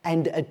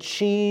 and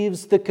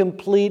achieves the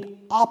complete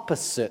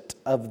opposite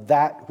of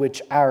that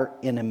which our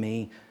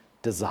enemy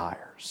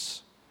desires.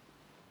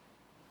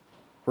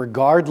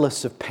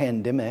 Regardless of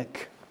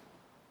pandemic,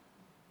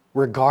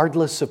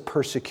 regardless of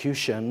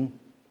persecution,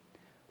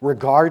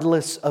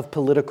 regardless of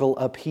political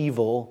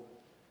upheaval,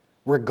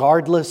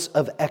 regardless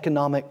of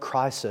economic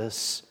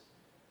crisis,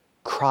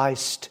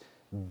 Christ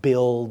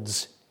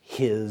builds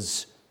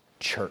His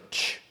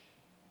church.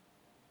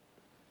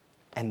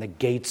 And the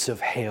gates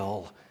of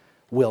hell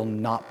will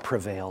not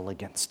prevail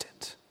against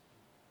it.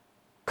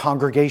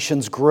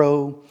 Congregations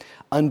grow,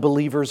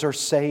 unbelievers are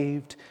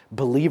saved,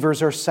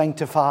 believers are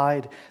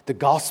sanctified, the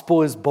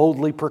gospel is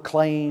boldly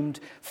proclaimed,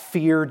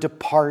 fear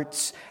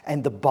departs,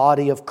 and the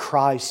body of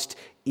Christ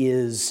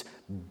is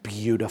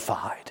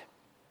beautified.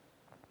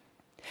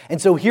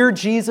 And so here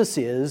Jesus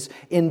is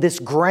in this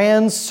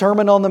grand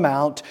Sermon on the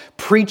Mount,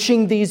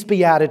 preaching these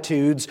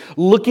Beatitudes,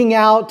 looking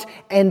out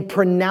and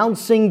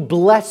pronouncing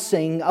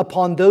blessing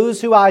upon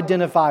those who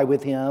identify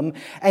with Him.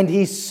 And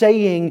He's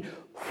saying,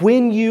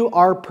 when you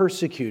are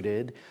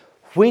persecuted,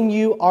 when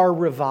you are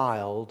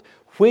reviled,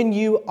 when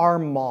you are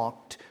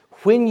mocked,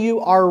 when you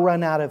are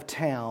run out of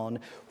town,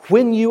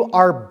 when you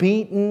are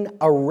beaten,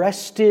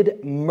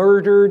 arrested,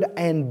 murdered,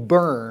 and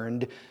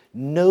burned,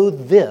 know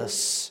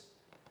this: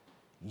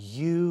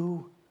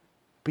 you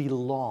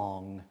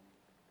belong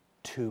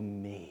to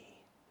me.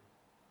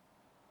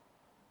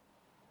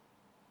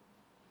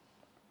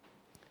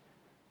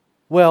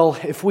 Well,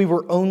 if we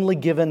were only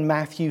given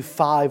Matthew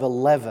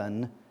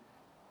 5:11,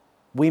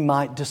 we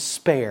might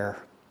despair.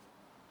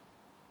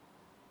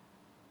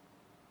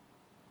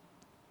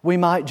 We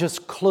might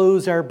just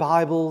close our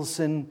Bibles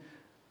and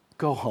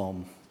go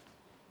home.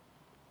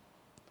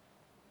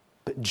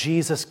 But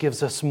Jesus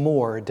gives us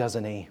more,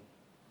 doesn't He?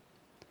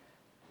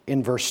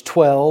 In verse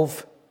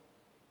 12,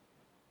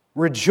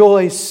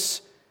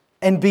 rejoice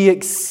and be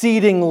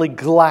exceedingly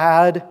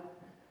glad,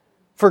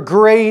 for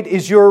great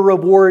is your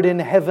reward in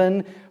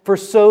heaven, for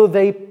so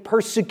they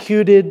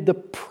persecuted the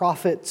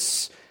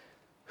prophets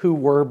who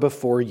were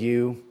before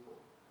you.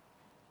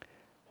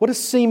 What a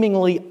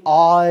seemingly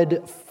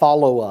odd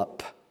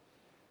follow-up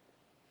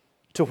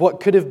to what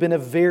could have been a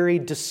very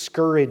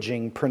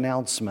discouraging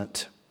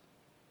pronouncement.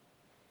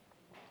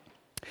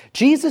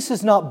 Jesus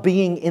is not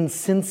being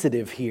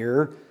insensitive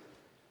here,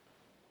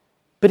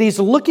 but He's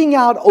looking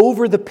out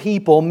over the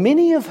people,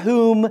 many of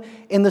whom,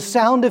 in the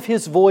sound of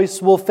His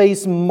voice, will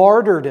face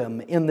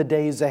martyrdom in the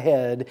days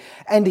ahead.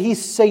 And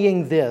He's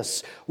saying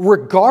this: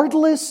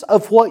 regardless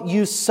of what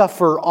you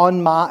suffer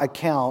on my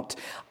account,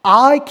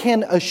 I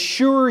can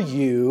assure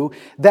you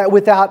that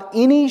without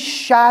any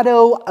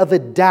shadow of a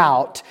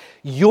doubt,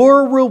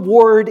 your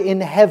reward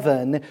in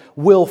heaven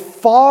will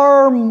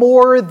far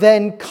more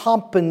than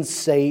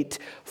compensate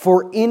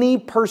for any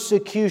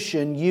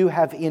persecution you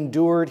have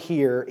endured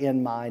here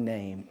in my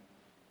name.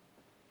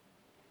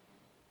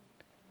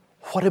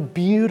 What a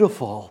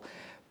beautiful,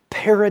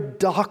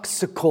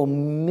 paradoxical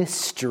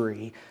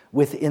mystery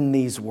within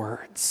these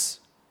words.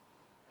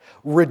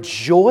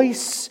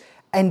 Rejoice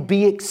and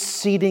be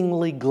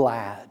exceedingly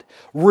glad.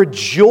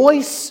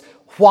 Rejoice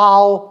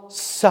while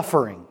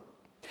suffering.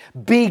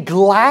 Be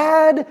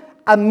glad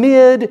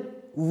amid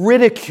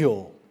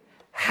ridicule.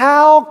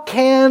 How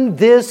can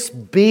this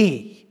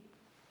be?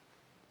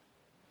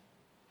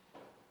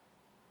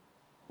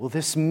 Well,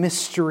 this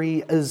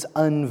mystery is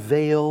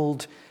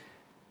unveiled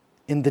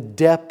in the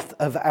depth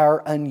of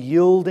our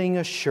unyielding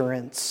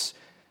assurance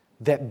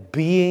that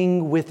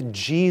being with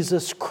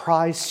Jesus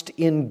Christ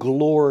in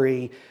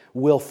glory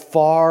will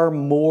far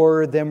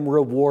more than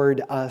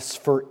reward us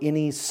for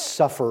any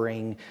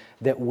suffering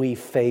that we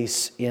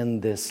face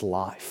in this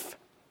life.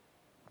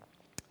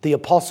 The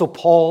Apostle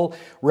Paul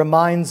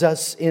reminds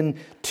us in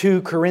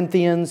 2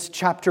 Corinthians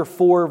chapter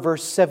 4,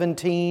 verse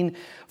 17,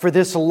 "For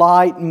this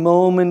light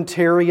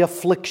momentary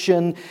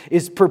affliction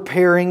is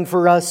preparing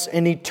for us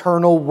an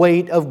eternal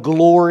weight of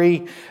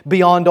glory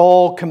beyond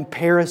all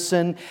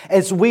comparison,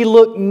 as we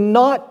look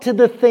not to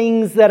the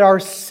things that are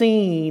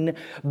seen,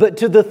 but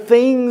to the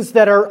things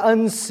that are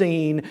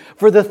unseen.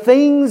 For the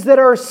things that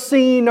are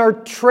seen are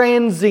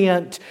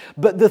transient,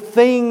 but the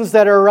things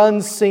that are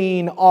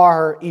unseen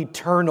are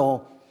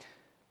eternal."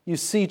 You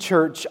see,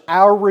 church,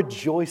 our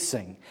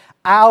rejoicing,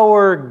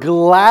 our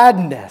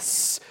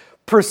gladness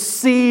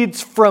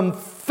proceeds from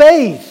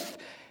faith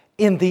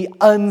in the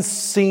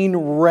unseen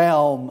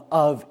realm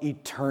of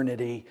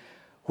eternity,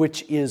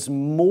 which is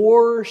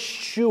more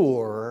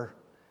sure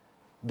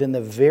than the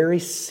very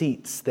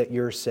seats that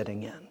you're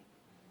sitting in.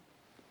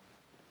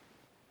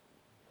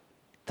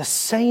 The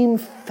same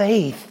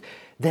faith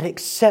that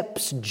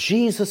accepts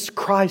Jesus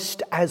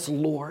Christ as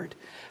Lord,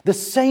 the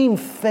same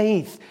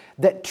faith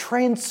that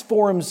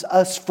transforms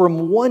us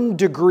from one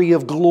degree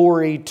of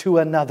glory to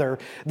another.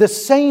 The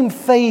same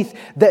faith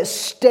that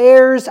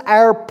stares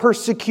our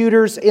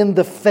persecutors in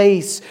the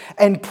face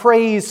and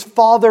prays,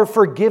 "Father,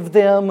 forgive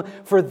them,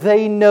 for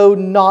they know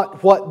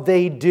not what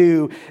they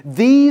do."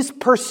 These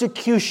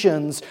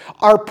persecutions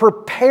are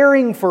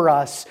preparing for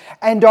us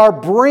and are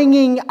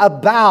bringing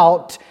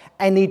about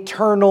an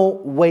eternal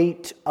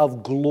weight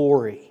of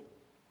glory.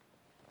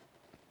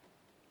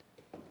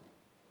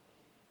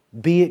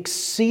 Be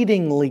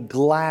exceedingly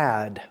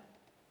glad.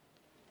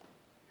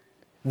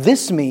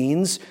 This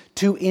means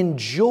to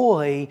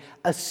enjoy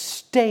a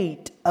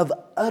state of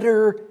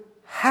utter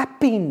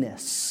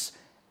happiness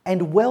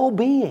and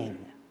well-being.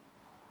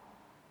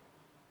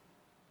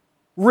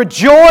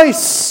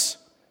 Rejoice!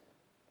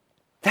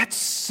 That's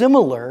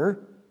similar,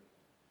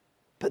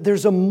 but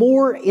there's a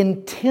more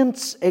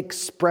intense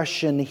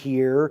expression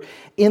here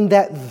in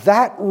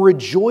that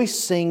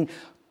rejoicing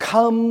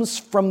comes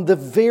from the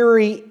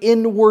very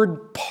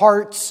inward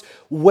parts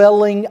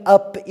welling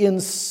up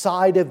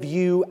inside of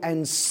you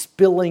and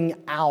spilling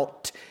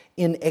out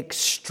in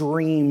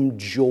extreme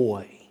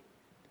joy.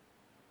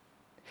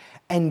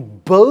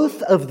 And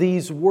both of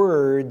these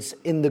words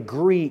in the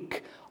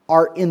Greek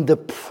are in the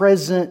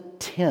present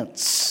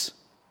tense.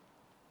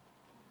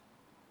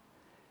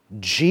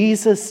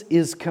 Jesus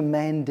is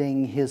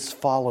commanding His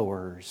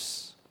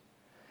followers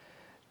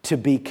to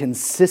be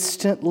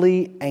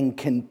consistently and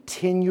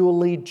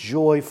continually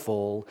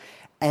joyful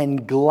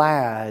and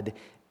glad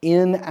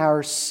in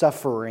our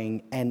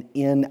suffering and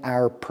in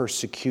our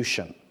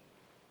persecution.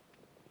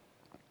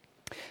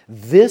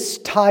 This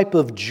type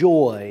of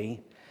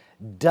joy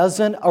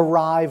doesn't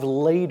arrive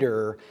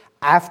later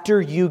after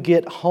you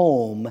get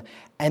home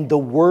and the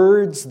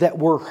words that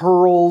were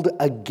hurled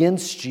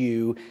against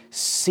you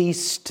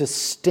cease to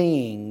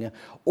sting,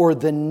 or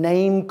the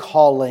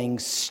name-calling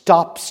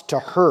stops to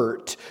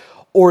hurt,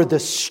 or the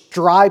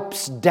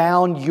stripes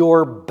down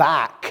your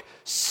back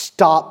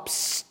stop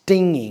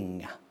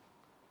stinging.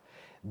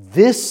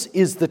 This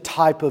is the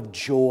type of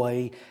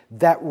joy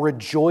that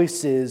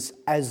rejoices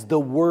as the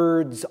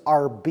words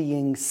are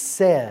being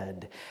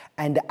said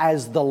and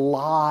as the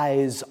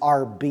lies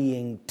are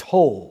being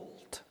told.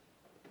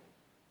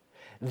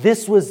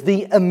 This was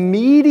the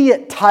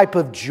immediate type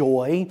of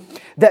joy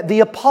that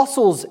the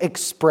apostles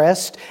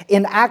expressed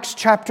in Acts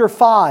chapter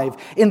 5.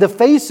 In the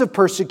face of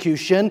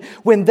persecution,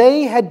 when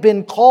they had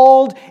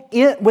called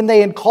in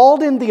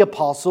the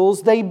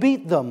apostles, they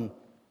beat them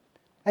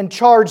and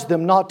charged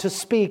them not to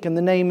speak in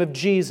the name of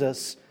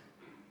Jesus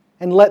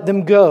and let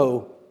them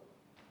go.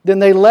 Then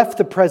they left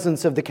the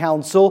presence of the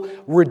council,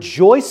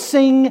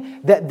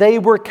 rejoicing that they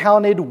were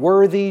counted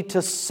worthy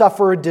to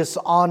suffer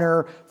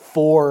dishonor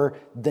for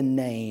the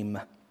name.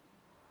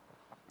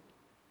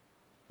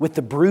 With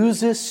the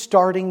bruises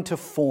starting to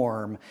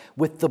form,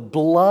 with the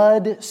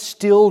blood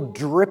still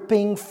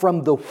dripping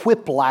from the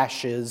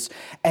whiplashes,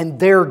 and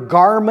their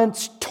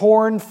garments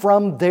torn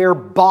from their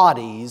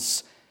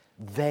bodies,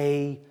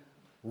 they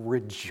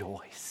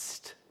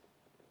rejoiced.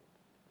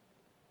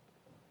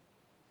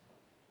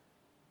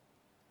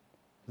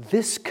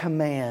 This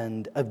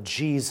command of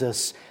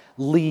Jesus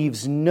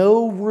leaves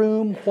no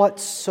room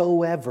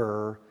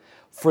whatsoever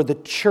for the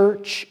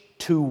church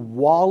to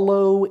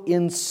wallow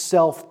in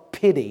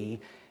self-pity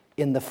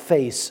in the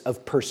face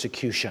of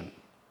persecution.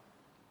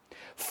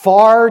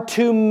 Far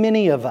too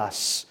many of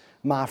us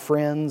my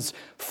friends.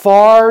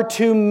 Far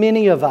too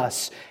many of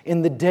us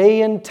in the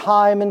day and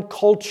time and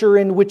culture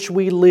in which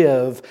we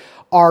live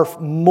are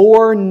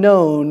more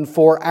known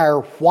for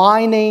our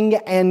whining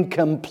and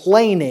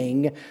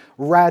complaining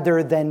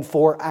rather than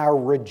for our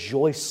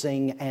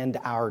rejoicing and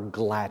our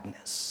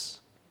gladness.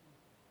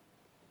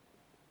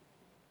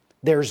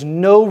 There's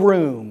no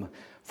room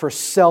for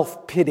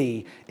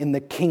self-pity in the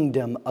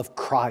kingdom of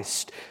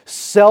Christ.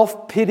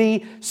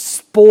 Self-pity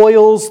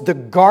spoils the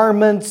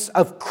garments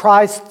of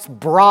Christ's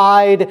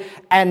bride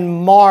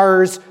and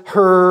mars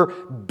her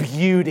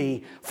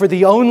beauty. For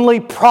the only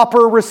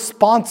proper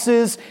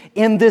responses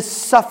in this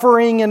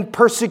suffering and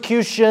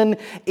persecution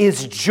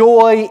is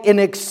joy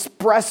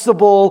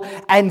inexpressible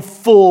and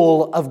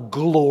full of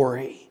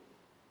glory.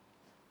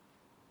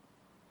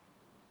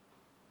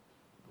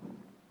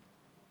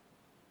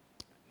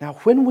 Now,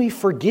 when we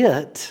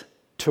forget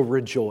to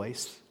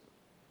rejoice,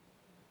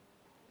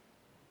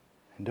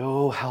 and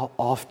oh, how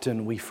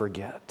often we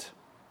forget,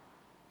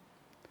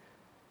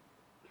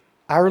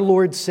 our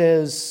Lord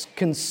says,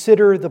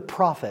 consider the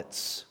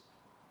prophets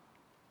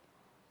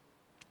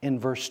in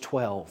verse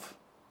 12.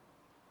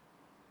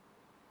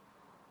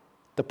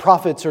 The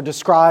prophets are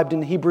described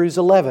in Hebrews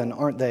 11,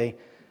 aren't they?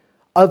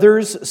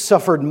 Others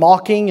suffered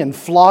mocking and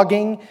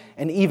flogging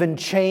and even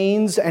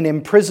chains and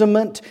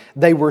imprisonment.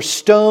 They were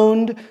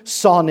stoned,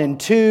 sawn in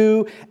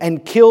two,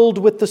 and killed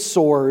with the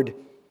sword.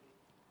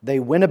 They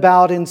went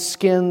about in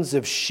skins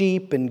of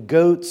sheep and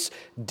goats,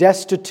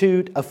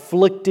 destitute,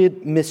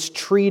 afflicted,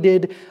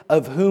 mistreated,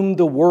 of whom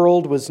the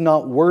world was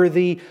not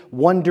worthy,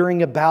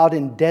 wandering about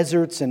in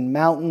deserts and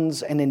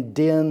mountains and in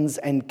dens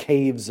and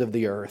caves of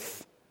the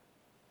earth.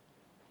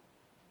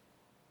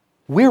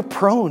 We're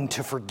prone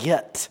to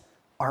forget,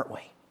 aren't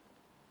we?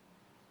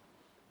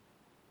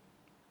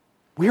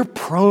 We're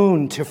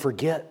prone to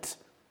forget.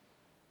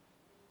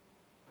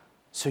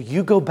 So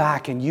you go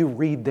back and you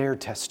read their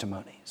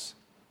testimonies.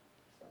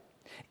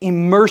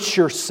 Immerse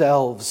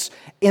yourselves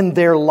in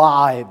their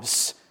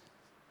lives,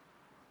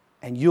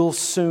 and you'll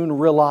soon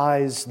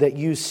realize that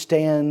you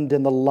stand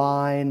in the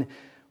line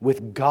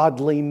with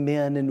godly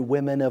men and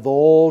women of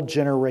all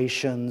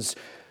generations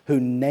who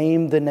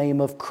named the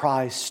name of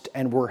Christ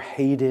and were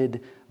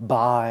hated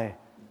by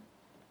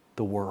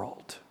the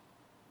world.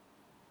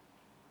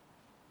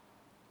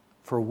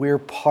 For we're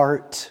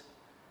part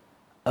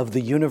of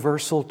the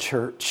universal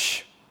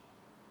church,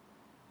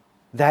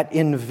 that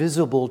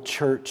invisible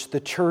church,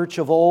 the church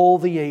of all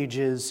the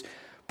ages,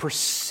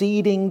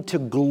 proceeding to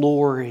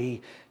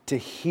glory to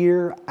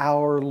hear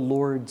our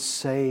Lord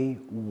say,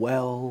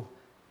 "Well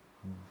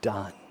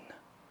done.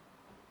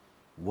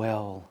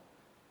 Well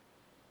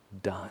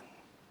done."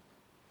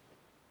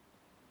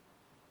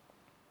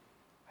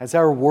 As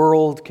our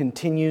world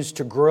continues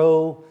to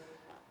grow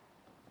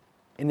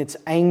in its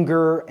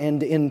anger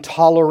and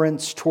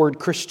intolerance toward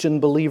Christian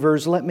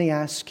believers, let me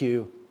ask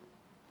you,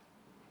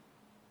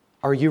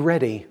 are you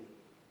ready?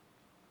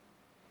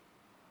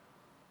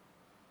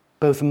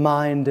 Both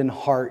mind and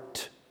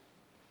heart.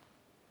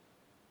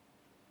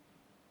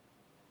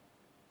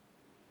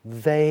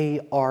 They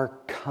are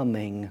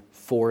coming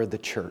for the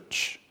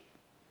church.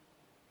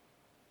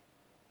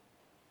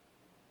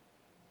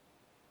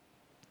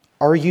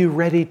 Are you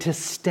ready to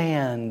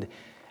stand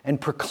and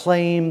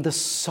proclaim the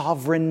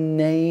sovereign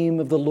name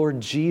of the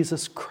Lord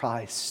Jesus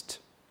Christ?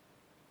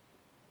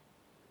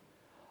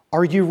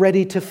 Are you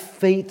ready to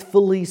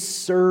faithfully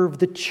serve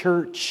the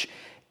church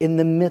in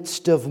the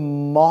midst of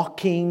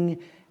mocking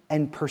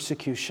and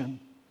persecution?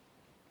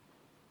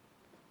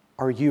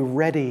 Are you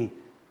ready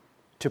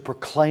to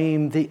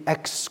proclaim the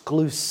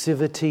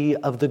exclusivity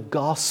of the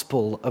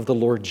gospel of the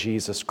Lord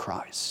Jesus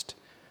Christ,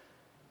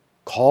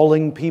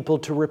 calling people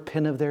to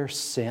repent of their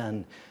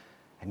sin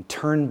and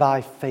turn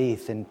by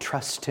faith and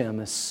trust Him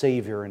as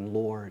Savior and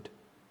Lord?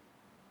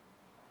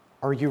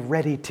 Are you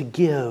ready to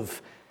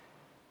give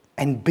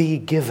and be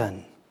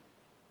given?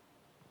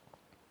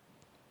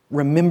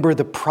 Remember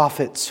the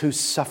prophets who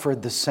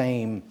suffered the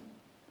same.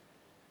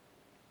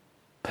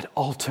 But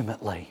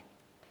ultimately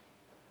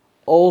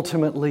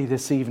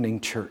this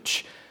evening,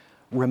 church,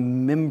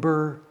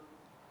 remember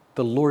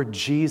the Lord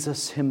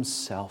Jesus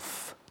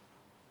Himself,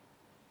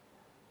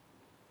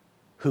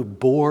 who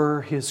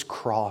bore His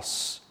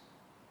cross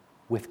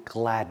with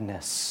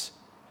gladness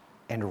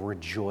and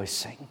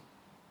rejoicing.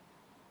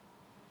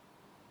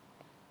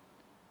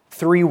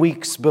 3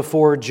 weeks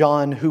before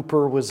John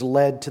Hooper was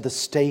led to the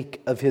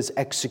stake of his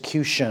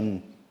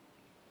execution,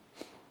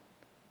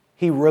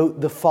 he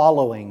wrote the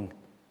following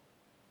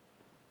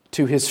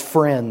to his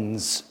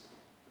friends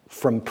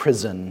from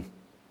prison.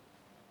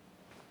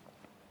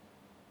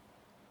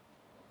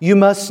 You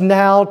must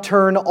now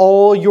turn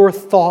all your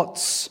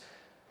thoughts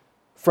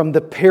from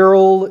the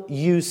peril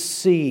you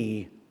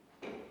see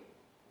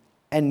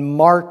and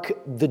mark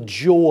the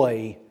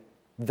joy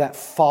that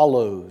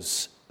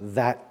follows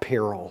that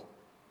peril.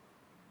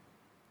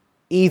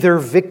 Either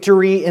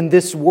victory in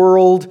this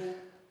world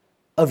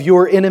of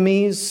your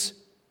enemies,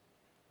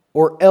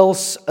 or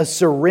else a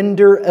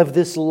surrender of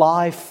this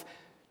life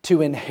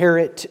to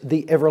inherit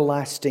the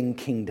everlasting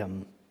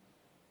kingdom.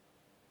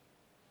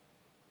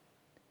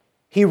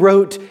 He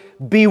wrote,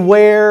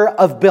 "Beware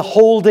of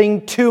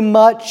beholding too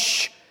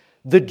much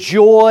the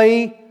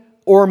joy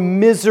or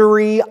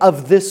misery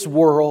of this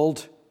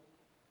world,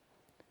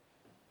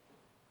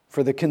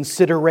 for the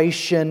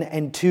consideration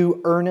and too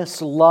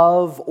earnest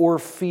love or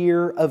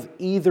fear of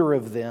either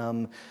of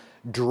them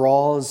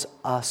draws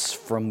us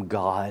from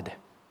God.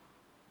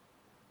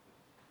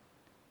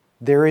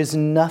 There is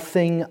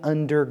nothing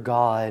under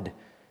God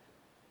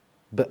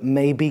but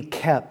may be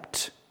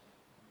kept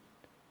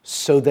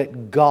so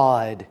that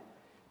God,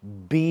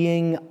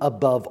 being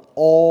above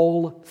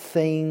all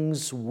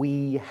things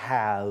we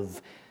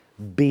have,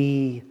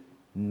 be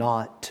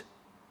not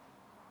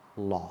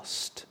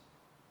lost."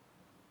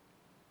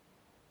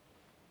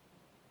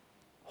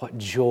 What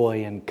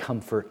joy and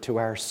comfort to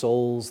our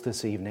souls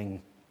this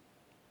evening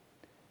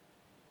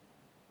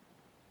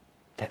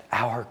that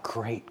our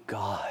great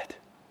God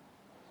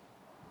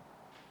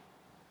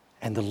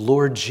and the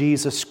Lord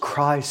Jesus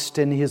Christ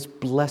and His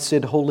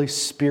blessed Holy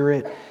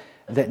Spirit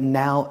that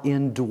now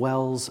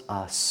indwells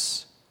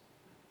us,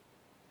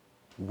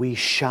 we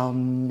shall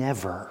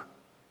never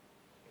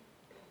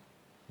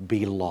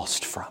be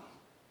lost from.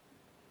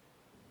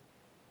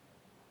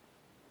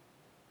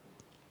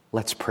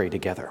 Let's pray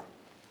together.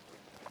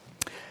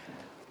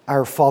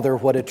 Our Father,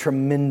 what a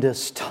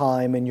tremendous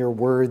time in Your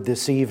Word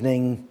this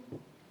evening.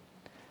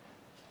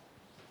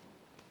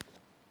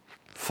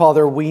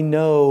 Father, we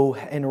know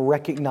and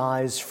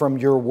recognize from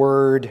Your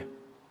Word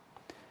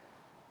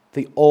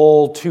the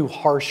all too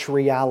harsh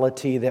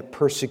reality that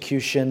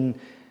persecution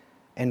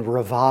and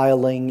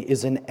reviling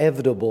is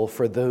inevitable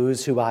for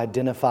those who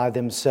identify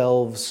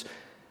themselves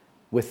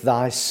with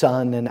Thy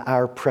Son and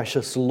our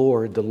precious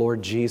Lord, the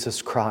Lord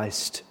Jesus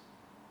Christ.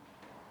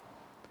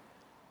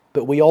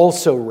 But we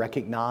also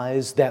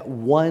recognize that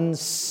 1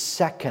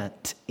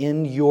 second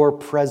in Your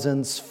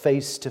presence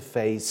face to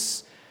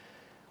face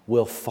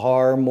will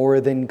far more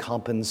than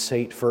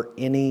compensate for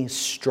any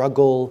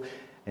struggle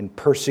and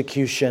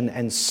persecution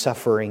and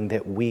suffering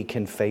that we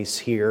can face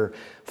here.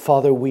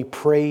 Father, we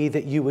pray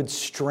that You would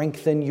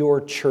strengthen Your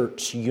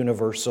church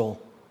universal.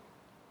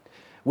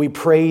 We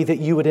pray that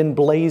You would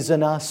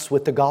emblazon us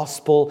with the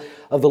gospel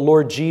of the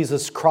Lord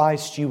Jesus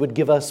Christ. You would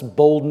give us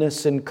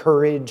boldness and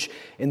courage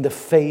in the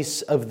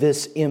face of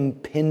this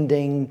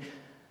impending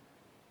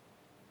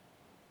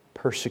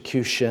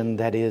persecution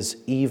that is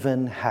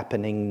even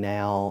happening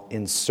now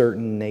in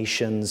certain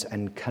nations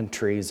and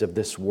countries of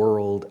this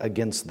world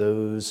against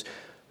those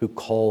who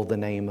call the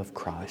name of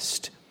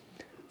Christ.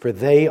 For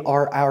they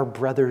are our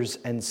brothers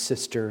and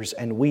sisters,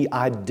 and we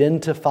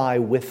identify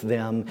with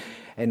them,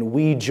 and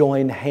we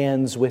join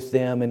hands with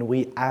them, and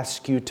we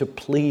ask You to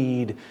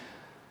plead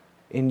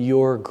in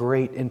Your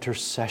great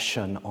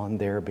intercession on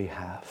their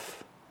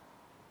behalf.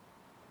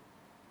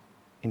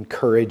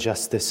 Encourage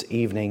us this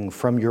evening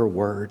from Your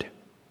Word.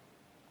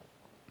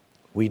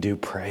 We do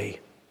pray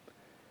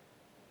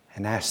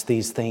and ask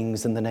these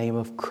things in the name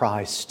of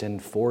Christ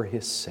and for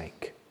His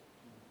sake.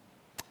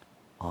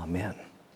 Amen.